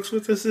series books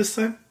with us this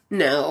time?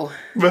 No.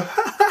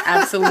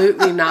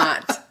 Absolutely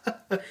not.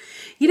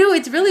 You know,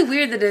 it's really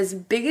weird that as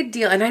big a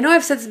deal, and I know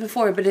I've said this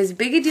before, but as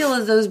big a deal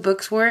as those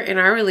books were in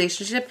our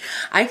relationship,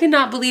 I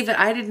cannot believe that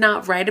I did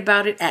not write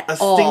about it at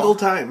all. A single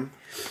time.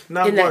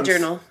 Not in once. That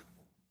journal.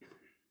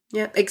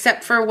 Yeah,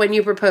 except for when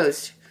you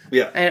proposed.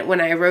 Yeah. And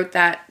when I wrote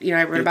that,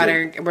 I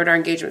wrote our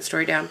engagement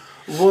story down.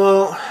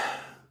 Well,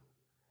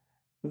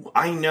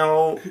 I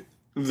know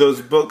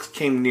those books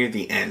came near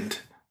the end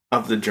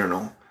of the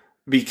journal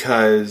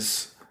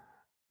because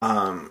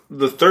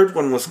the third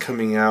one was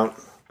coming out.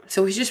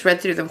 So we just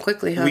read through them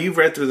quickly, huh? We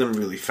read through them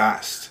really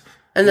fast.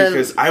 And then,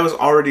 because I was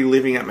already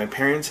living at my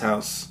parents'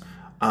 house,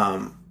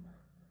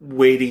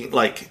 waiting,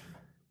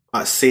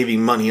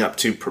 saving money up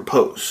to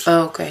propose.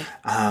 Oh, okay.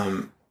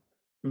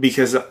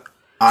 Because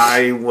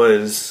I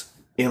was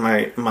in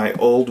my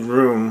old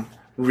room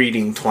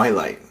reading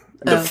Twilight,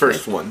 the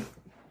first one.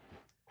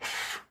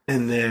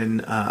 And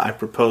then I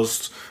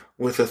proposed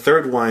with the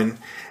third one,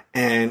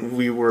 and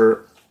we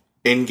were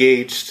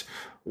engaged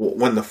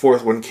when the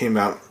fourth one came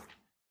out.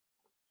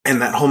 And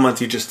that whole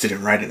month you just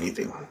didn't write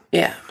anything.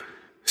 Yeah.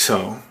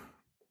 So,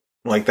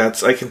 I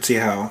can see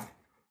how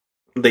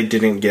they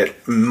didn't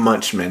get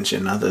much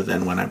mention other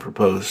than when I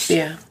proposed.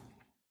 Yeah.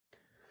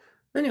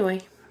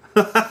 Anyway.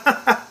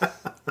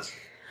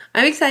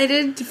 I'm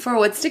excited for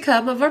what's to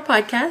come of our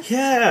podcast.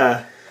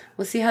 Yeah.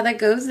 We'll see how that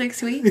goes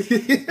next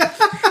week.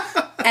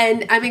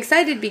 And I'm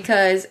excited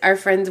because our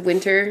friends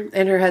Winter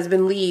and her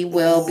husband Lee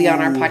will be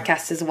on our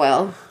podcast as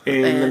well.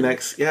 The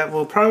next,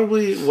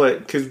 probably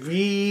because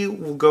we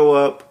will go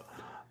up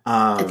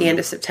at the end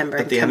of September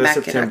and come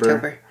back in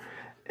October.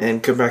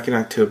 And come back in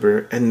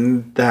October.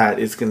 And that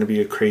is going to be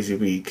a crazy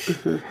week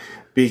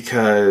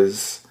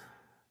because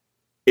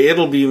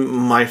it'll be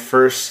my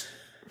first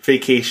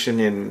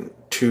vacation in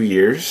 2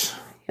 years.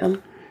 Yeah.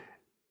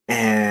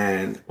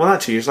 And,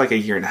 not 2 years, like a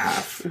year and a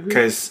half.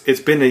 Because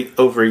it's been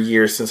over a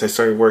year since I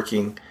started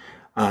working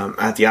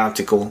at the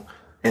optical.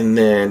 And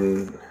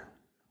then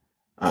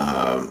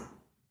a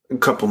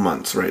couple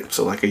months, right?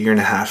 So like a year and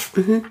a half.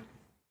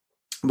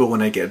 But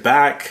when I get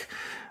back,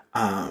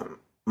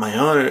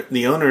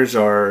 the owners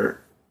are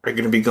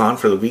going to be gone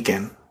for the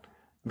weekend.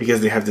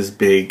 Because they have this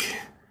big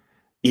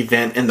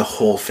event and the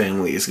whole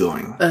family is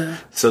going.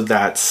 So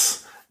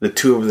that's the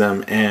two of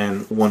them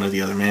and one of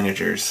the other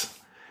managers.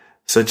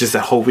 So just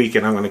that whole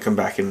weekend, I'm going to come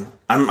back and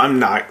I'm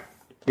not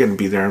going to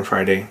be there on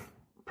Friday.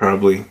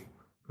 Probably. I'm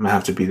going to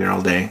have to be there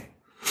all day.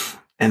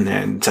 And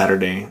then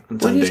Saturday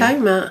and Sunday. What are you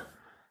talking about?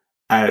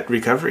 At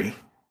recovery.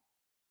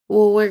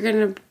 Well,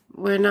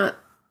 we're not.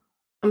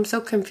 I'm so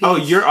confused. Oh,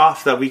 you're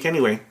off that week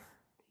anyway.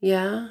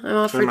 Yeah, I'm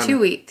off for 2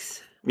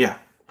 weeks. Yeah.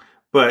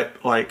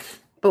 But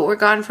But we're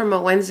gone from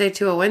a Wednesday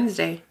to a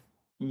Wednesday.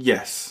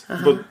 Yes.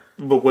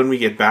 But when we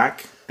get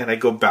back and I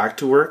go back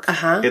to work,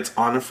 it's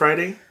on a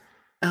Friday.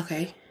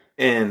 Okay.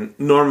 And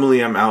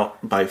normally I'm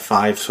out by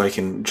 5 so I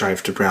can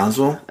drive to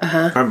Brownsville.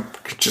 I'm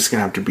just going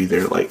to have to be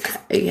there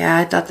Yeah,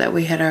 I thought that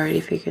we had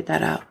already figured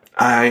that out.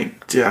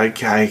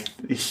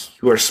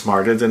 You are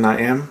smarter than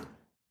I am.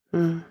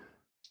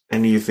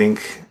 And you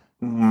think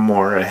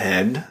more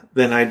ahead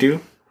than I do.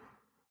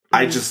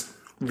 I just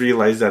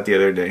realized that the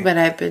other day. But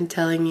I've been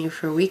telling you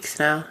for weeks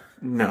now.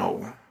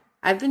 No.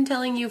 I've been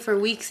telling you for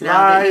weeks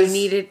now that you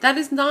needed... That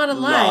is not a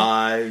lie.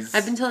 Lies.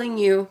 I've been telling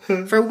you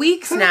for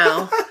weeks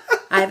now.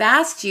 I've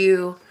asked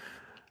you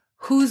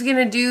who's going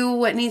to do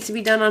what needs to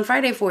be done on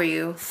Friday for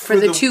you for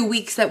the 2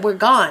 weeks that we're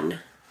gone.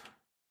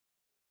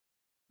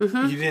 You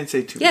didn't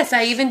say 2 weeks. Yes,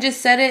 I even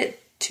just said it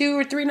 2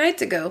 or 3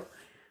 nights ago.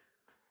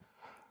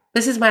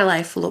 This is my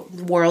life,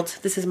 world.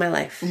 This is my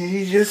life.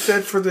 You just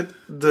said for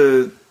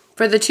the...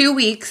 For the 2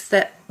 weeks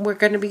that we're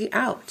going to be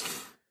out.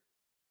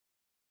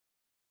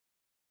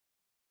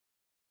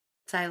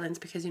 Silence,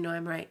 because you know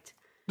I'm right.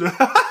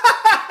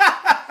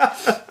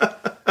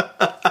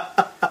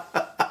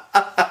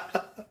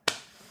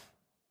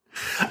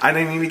 I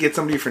need to get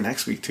somebody for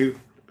next week, too.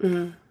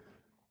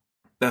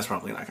 That's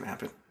probably not going to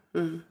happen.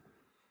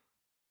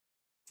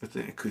 With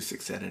the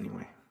acoustic set,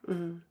 anyway.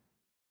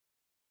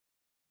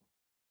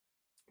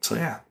 So,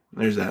 yeah,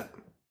 there's that.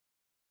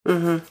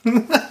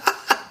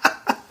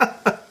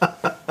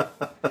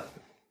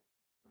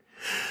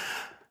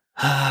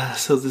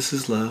 So, this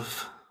is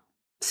love.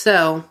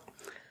 So,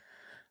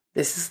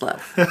 this is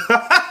love.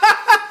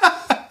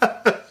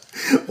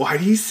 Why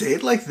do you say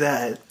it like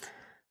that?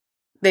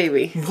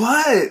 Baby.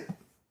 What?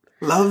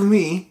 Love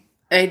me.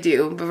 I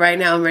do, but right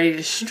now I'm ready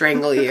to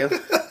strangle you.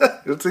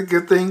 It's a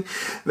good thing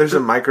there's a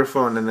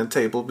microphone and a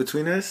table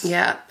between us.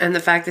 Yeah, and the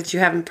fact that you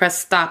haven't pressed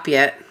stop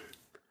yet.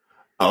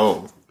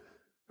 Oh,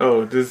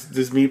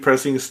 does me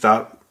pressing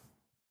stop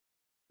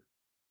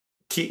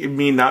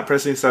me not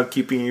pressing stop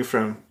keeping you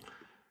from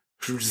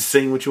just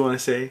saying what you want to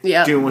say?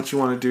 Yeah. Doing what you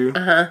want to do?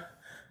 Uh-huh.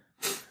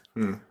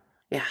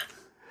 Yeah.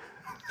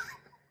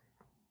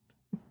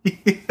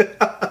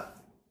 Yeah.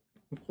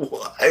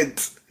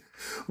 What?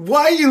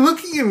 Why are you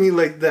looking at me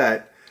like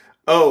that?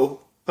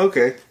 Oh,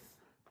 okay.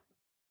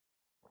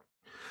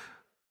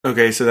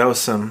 Okay, so that was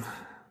some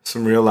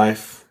real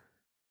life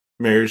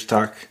marriage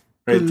talk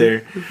right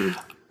there.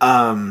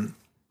 Mm-hmm.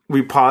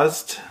 We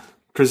paused,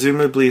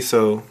 presumably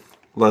so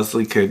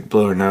Leslie could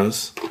blow her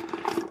nose.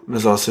 It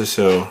was also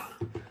so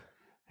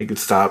I could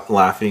stop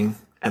laughing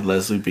at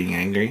Leslie being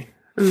angry.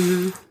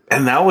 Mm-hmm.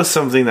 And that was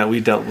something that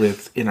we dealt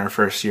with in our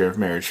first year of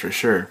marriage for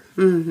sure.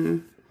 Mm-hmm.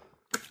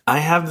 I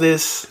have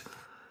this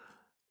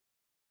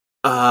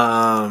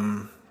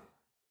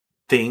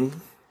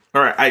thing.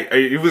 All right, I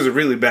it was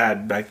really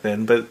bad back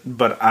then,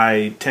 but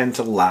I tend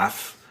to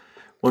laugh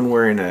when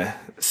we're in a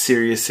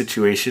serious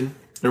situation,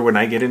 or when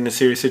I get in a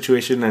serious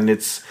situation, and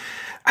it's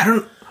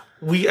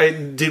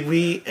did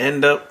we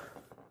end up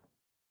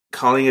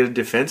calling it a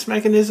defense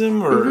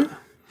mechanism, or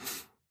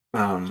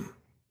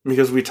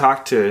because we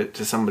talked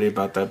to somebody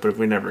about that, but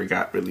we never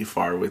got really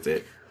far with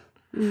it.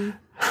 Mm.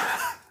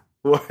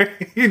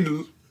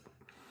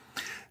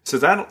 So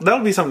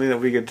that'll be something that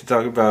we get to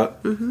talk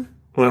about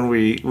when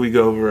we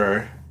go over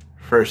our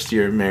first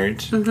year of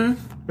marriage. Mm-hmm.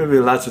 There'll be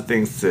lots of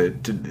things to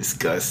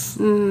discuss.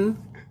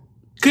 Mm-hmm.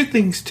 Good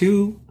things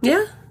too.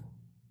 Yeah.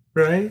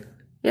 Right?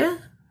 Yeah.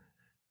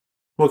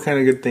 What kind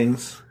of good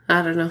things?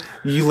 I don't know.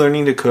 You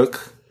learning to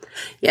cook?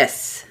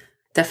 Yes.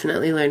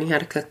 Definitely learning how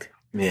to cook.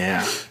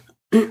 Yeah.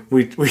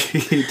 We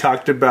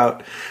talked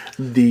about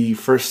the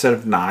first set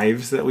of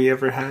knives that we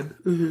ever had,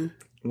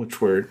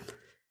 which were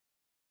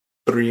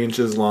 3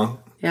 inches long.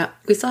 Yeah,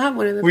 we still have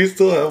one of them. We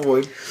still have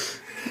one.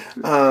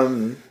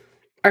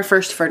 Our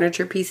first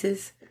furniture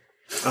pieces.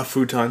 A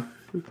futon.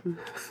 Mm-hmm.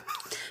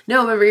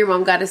 No, remember your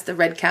mom got us the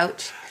red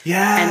couch?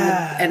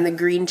 Yeah. And the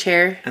green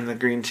chair. And the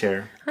green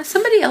chair.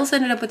 Somebody else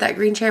ended up with that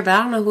green chair, but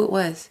I don't know who it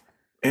was.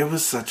 It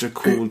was such a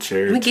cool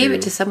chair. We gave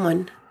it to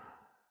someone.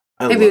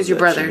 Maybe it was your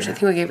brother's. Chair. I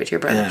think we gave it to your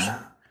brother's.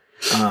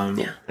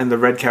 Yeah. And the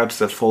red couch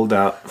that folded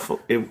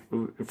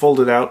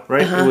out,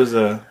 right? It was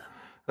a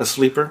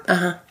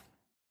sleeper.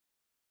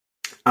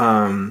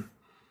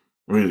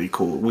 Really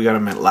cool. We got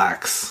them at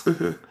Lax.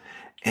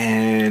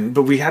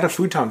 But we had a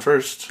futon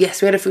first.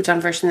 Yes, we had a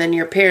futon first, and then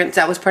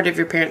that was part of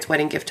your parents'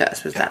 wedding gift to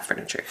us, was that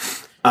furniture.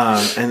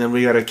 And then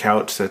we got a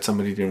couch that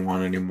somebody didn't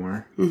want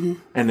anymore.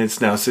 And it's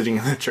now sitting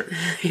in the church.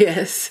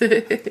 Yes.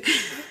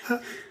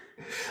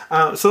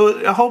 So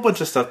a whole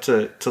bunch of stuff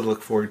to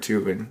look forward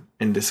to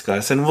and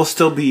discuss. And we'll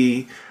still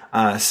be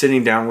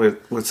sitting down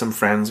with some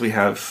friends. We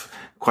have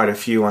quite a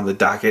few on the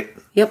docket.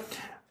 Yep.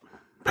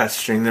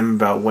 Pestering them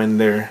about when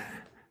they're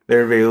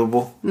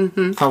available.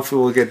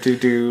 Hopefully we'll get to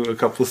do a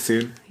couple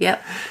soon.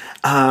 Yep.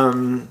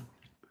 And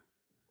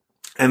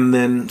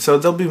then, so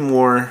there'll be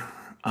more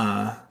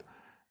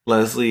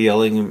Leslie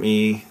yelling at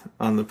me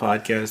on the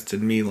podcast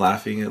and me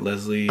laughing at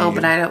Leslie. Oh,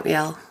 but I don't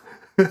yell.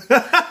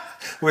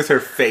 With her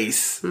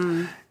face.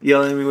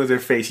 Yelling at me with her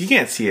face. You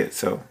can't see it,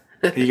 so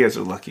you guys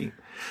are lucky.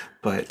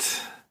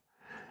 But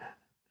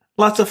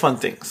lots of fun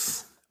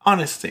things.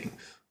 Honest things.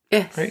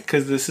 Yes. Right?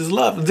 Because this is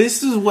love.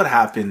 This is what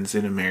happens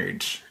in a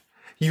marriage.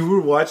 You were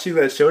watching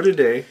that show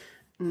today.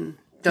 I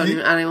don't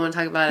even want to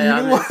talk about it.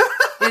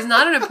 It's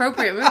not an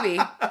appropriate movie.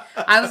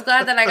 I was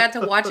glad that I got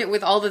to watch it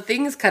with all the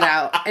things cut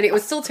out, and it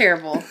was still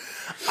terrible.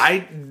 I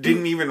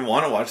didn't even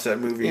want to watch that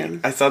movie. Yeah.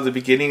 I saw the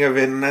beginning of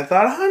it, and I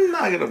thought, I'm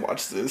not going to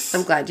watch this.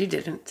 I'm glad you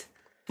didn't.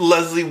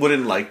 Leslie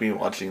wouldn't like me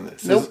watching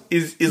this. Nope.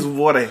 Is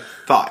what I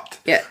thought.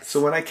 Yes.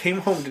 So when I came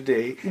home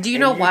today, do you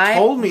know why?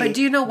 Told me but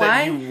do you know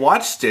why? You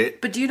watched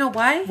it. But do you know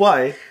why?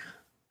 Why?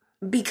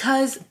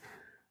 Because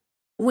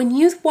when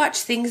you watch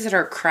things that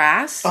are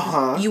crass,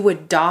 you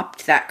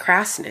adopt that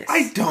crassness.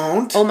 I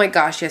don't. Oh my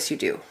gosh, yes you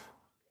do.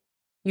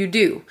 You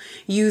do.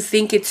 You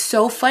think it's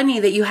so funny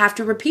that you have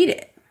to repeat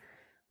it.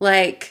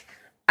 Like,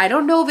 I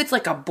don't know if it's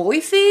like a boy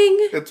thing.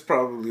 It's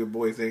probably a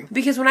boy thing.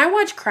 Because when I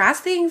watch crass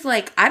things,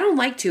 like, I don't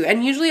like to.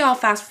 And usually I'll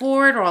fast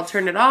forward or I'll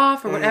turn it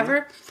off or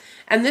whatever.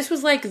 And this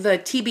was like the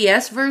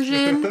TBS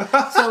version.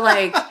 So,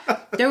 like,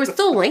 there was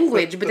still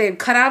language, but they had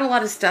cut out a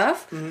lot of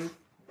stuff. And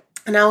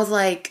I was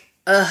like,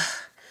 ugh.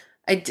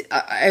 I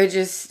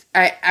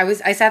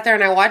sat there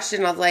and I watched it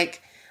and I was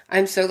like,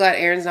 I'm so glad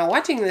Aaron's not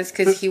watching this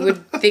because he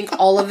would think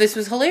all of this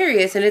was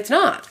hilarious and it's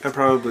not. I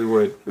probably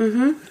would.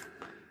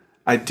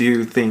 I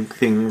do think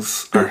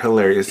things are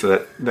hilarious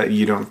that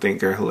you don't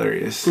think are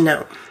hilarious.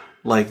 No.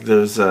 Like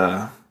those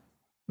those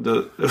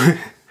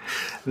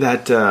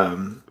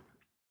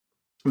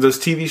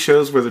TV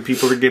shows where the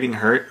people are getting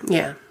hurt.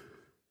 Yeah.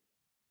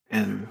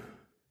 And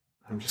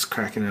I'm just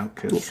cracking out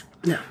because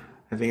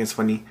I think it's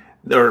funny.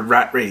 Or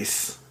Rat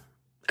Race.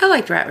 I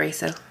liked Rat Race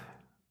though.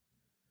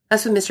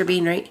 That's with Mr.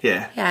 Bean, right?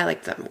 Yeah. Yeah, I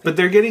liked that movie. But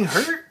they're getting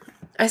hurt.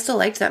 I still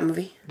liked that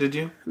movie. Did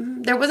you?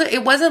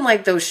 It wasn't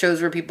like those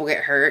shows where people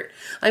get hurt.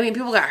 I mean,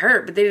 people got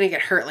hurt, but they didn't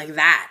get hurt like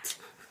that.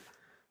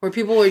 Where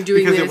people were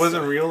doing because it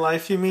wasn't real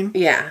life, you mean?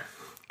 Yeah.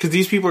 Because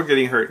these people are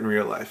getting hurt in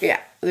real life.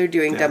 Yeah, they're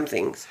doing dumb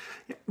things.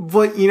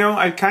 But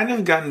I've kind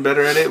of gotten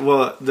better at it.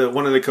 Well,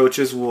 one of the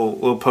coaches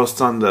will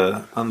post on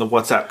the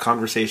WhatsApp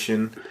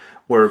conversation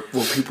where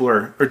people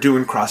are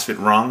doing CrossFit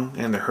wrong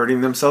and they're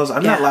hurting themselves.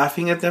 I'm not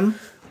laughing at them.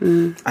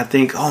 I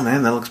think, oh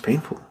man, that looks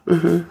painful.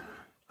 Mm-hmm.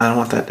 I don't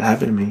want that to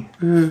happen to me.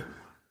 Mm.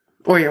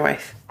 Or your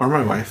wife. Or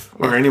my wife.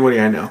 Or anybody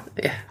I know.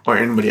 Yeah. Or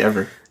anybody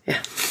ever.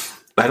 Yeah.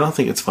 I don't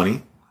think it's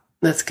funny.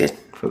 That's good.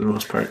 For the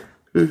most part.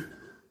 Mm.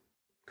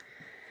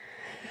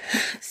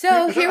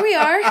 So here we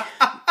are.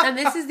 And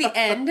this is the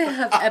end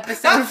of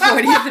episode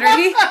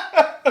 43.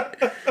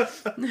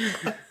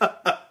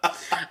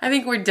 I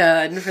think we're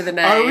done for the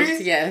night. Are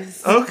we?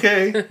 Yes.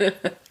 Okay.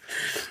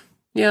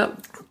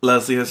 Yep.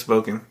 Leslie has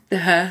spoken.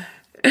 Uh-huh.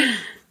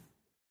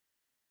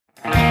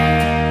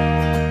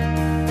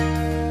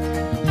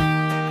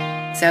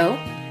 So,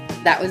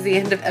 that was the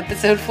end of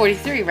episode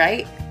 43,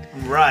 right?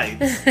 Right.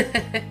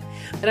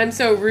 But I'm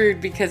so rude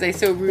because I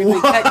so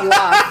rudely cut you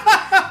off.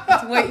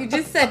 That's what you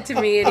just said to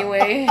me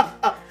anyway.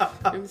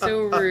 I'm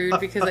so rude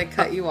because I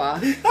cut you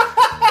off.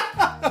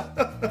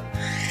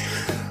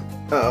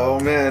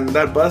 Oh man,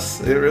 that bus,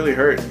 it really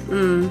hurt.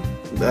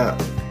 Yeah,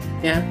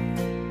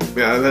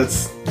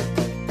 that's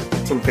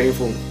some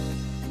painful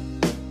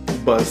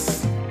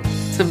bus.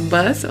 Some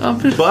bus?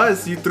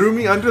 Bus, you threw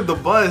me under the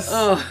bus.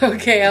 Oh,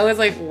 okay. I was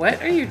like,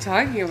 what are you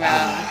talking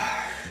about?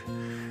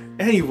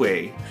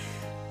 Anyway,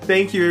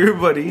 thank you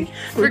everybody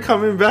for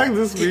coming back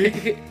this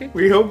week.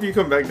 We hope you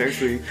come back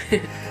next week.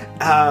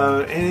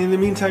 And in the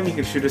meantime, you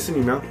can shoot us an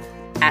email.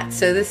 At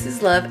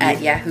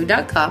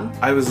sothisisLove@yahoo.com.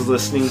 I was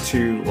listening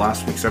to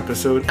last week's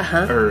episode,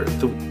 or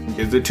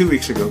the 2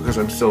 weeks ago, because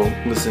I'm still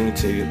listening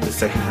to the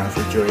second half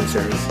of Joy and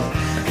Sarah's.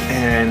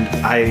 And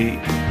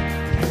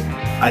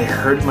I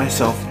heard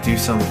myself do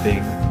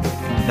something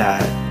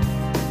that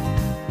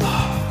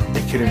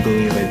I couldn't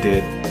believe I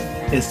did.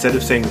 Instead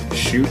of saying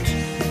shoot,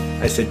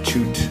 I said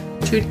choot.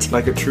 Choot.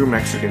 Like a true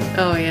Mexican.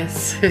 Oh,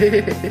 yes. So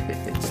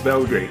that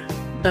was great.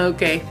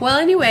 Okay. Well,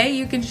 anyway,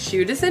 you can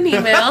shoot us an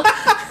email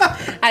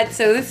at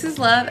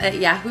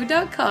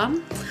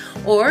sothisisLove@yahoo.com.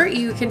 Or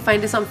you can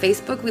find us on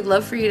Facebook. We'd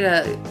love for you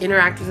to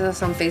interact with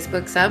us on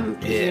Facebook some.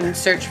 You can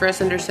search for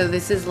us under So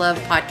This Is Love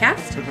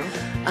Podcast.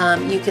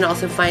 You can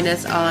also find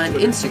us on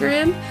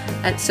Instagram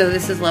at So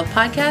This Is Love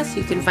Podcast.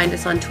 You can find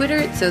us on Twitter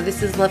at So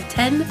This Is Love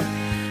 10.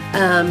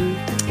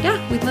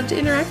 We'd love to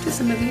interact with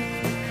some of you.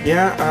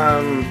 Yeah,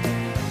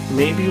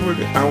 maybe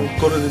I'll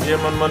go to the gym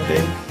on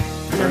Monday.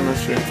 I'm not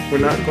sure. We're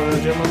not going to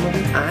the gym on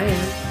Monday? I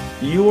am.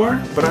 You are?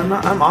 But I'm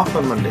not. I'm off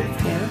on Monday.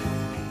 Yeah.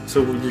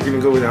 So you're going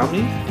to go without me?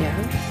 Yeah.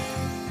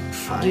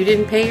 Fine. You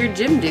didn't pay your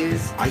gym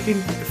dues. I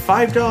can...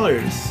 $5.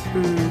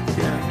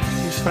 Yeah.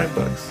 Here's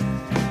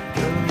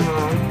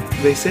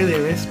 $5. They say they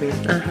miss me.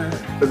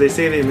 But they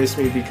say they miss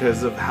me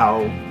because of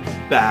how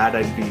bad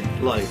I'd be,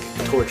 like,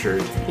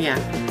 tortured. Yeah.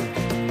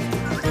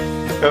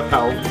 Of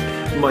how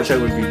much I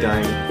would be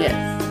dying. Yes.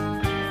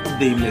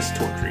 They miss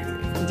torturing me.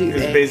 Do It's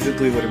they?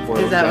 basically what it boils down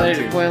to. Is that what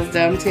it boils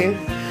down to?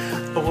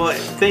 Well,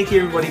 thank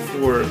you everybody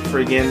for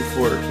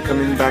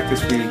coming back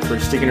this week, for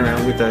sticking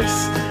around with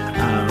us.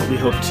 We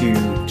hope to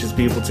just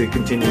be able to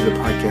continue the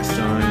podcast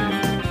on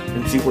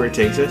and see where it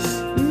takes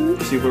us.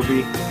 See where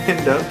we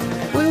end up.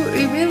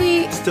 We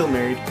really... Still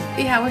married.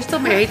 Yeah, we're still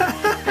married.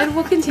 And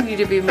we'll continue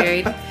to be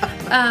married.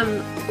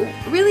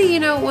 Really,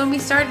 when we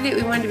started it,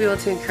 we wanted to be able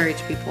to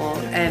encourage people.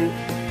 And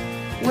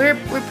we're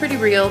pretty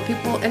real.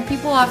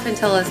 People often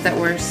tell us that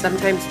we're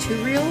sometimes too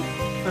real.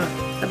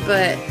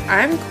 But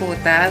I'm cool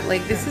with that.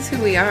 Like, this is who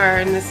we are,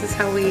 and this is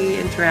how we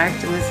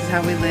interact, and this is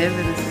how we live,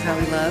 and this is how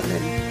we love.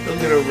 And they'll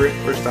get over it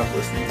or stop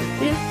listening.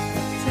 Yeah.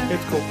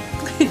 It's cool.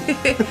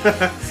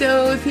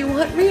 So if you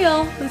want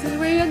real, this is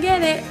where you'll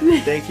get it.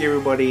 Thank you,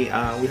 everybody.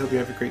 We hope you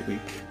have a great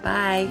week.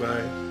 Bye.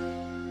 Bye.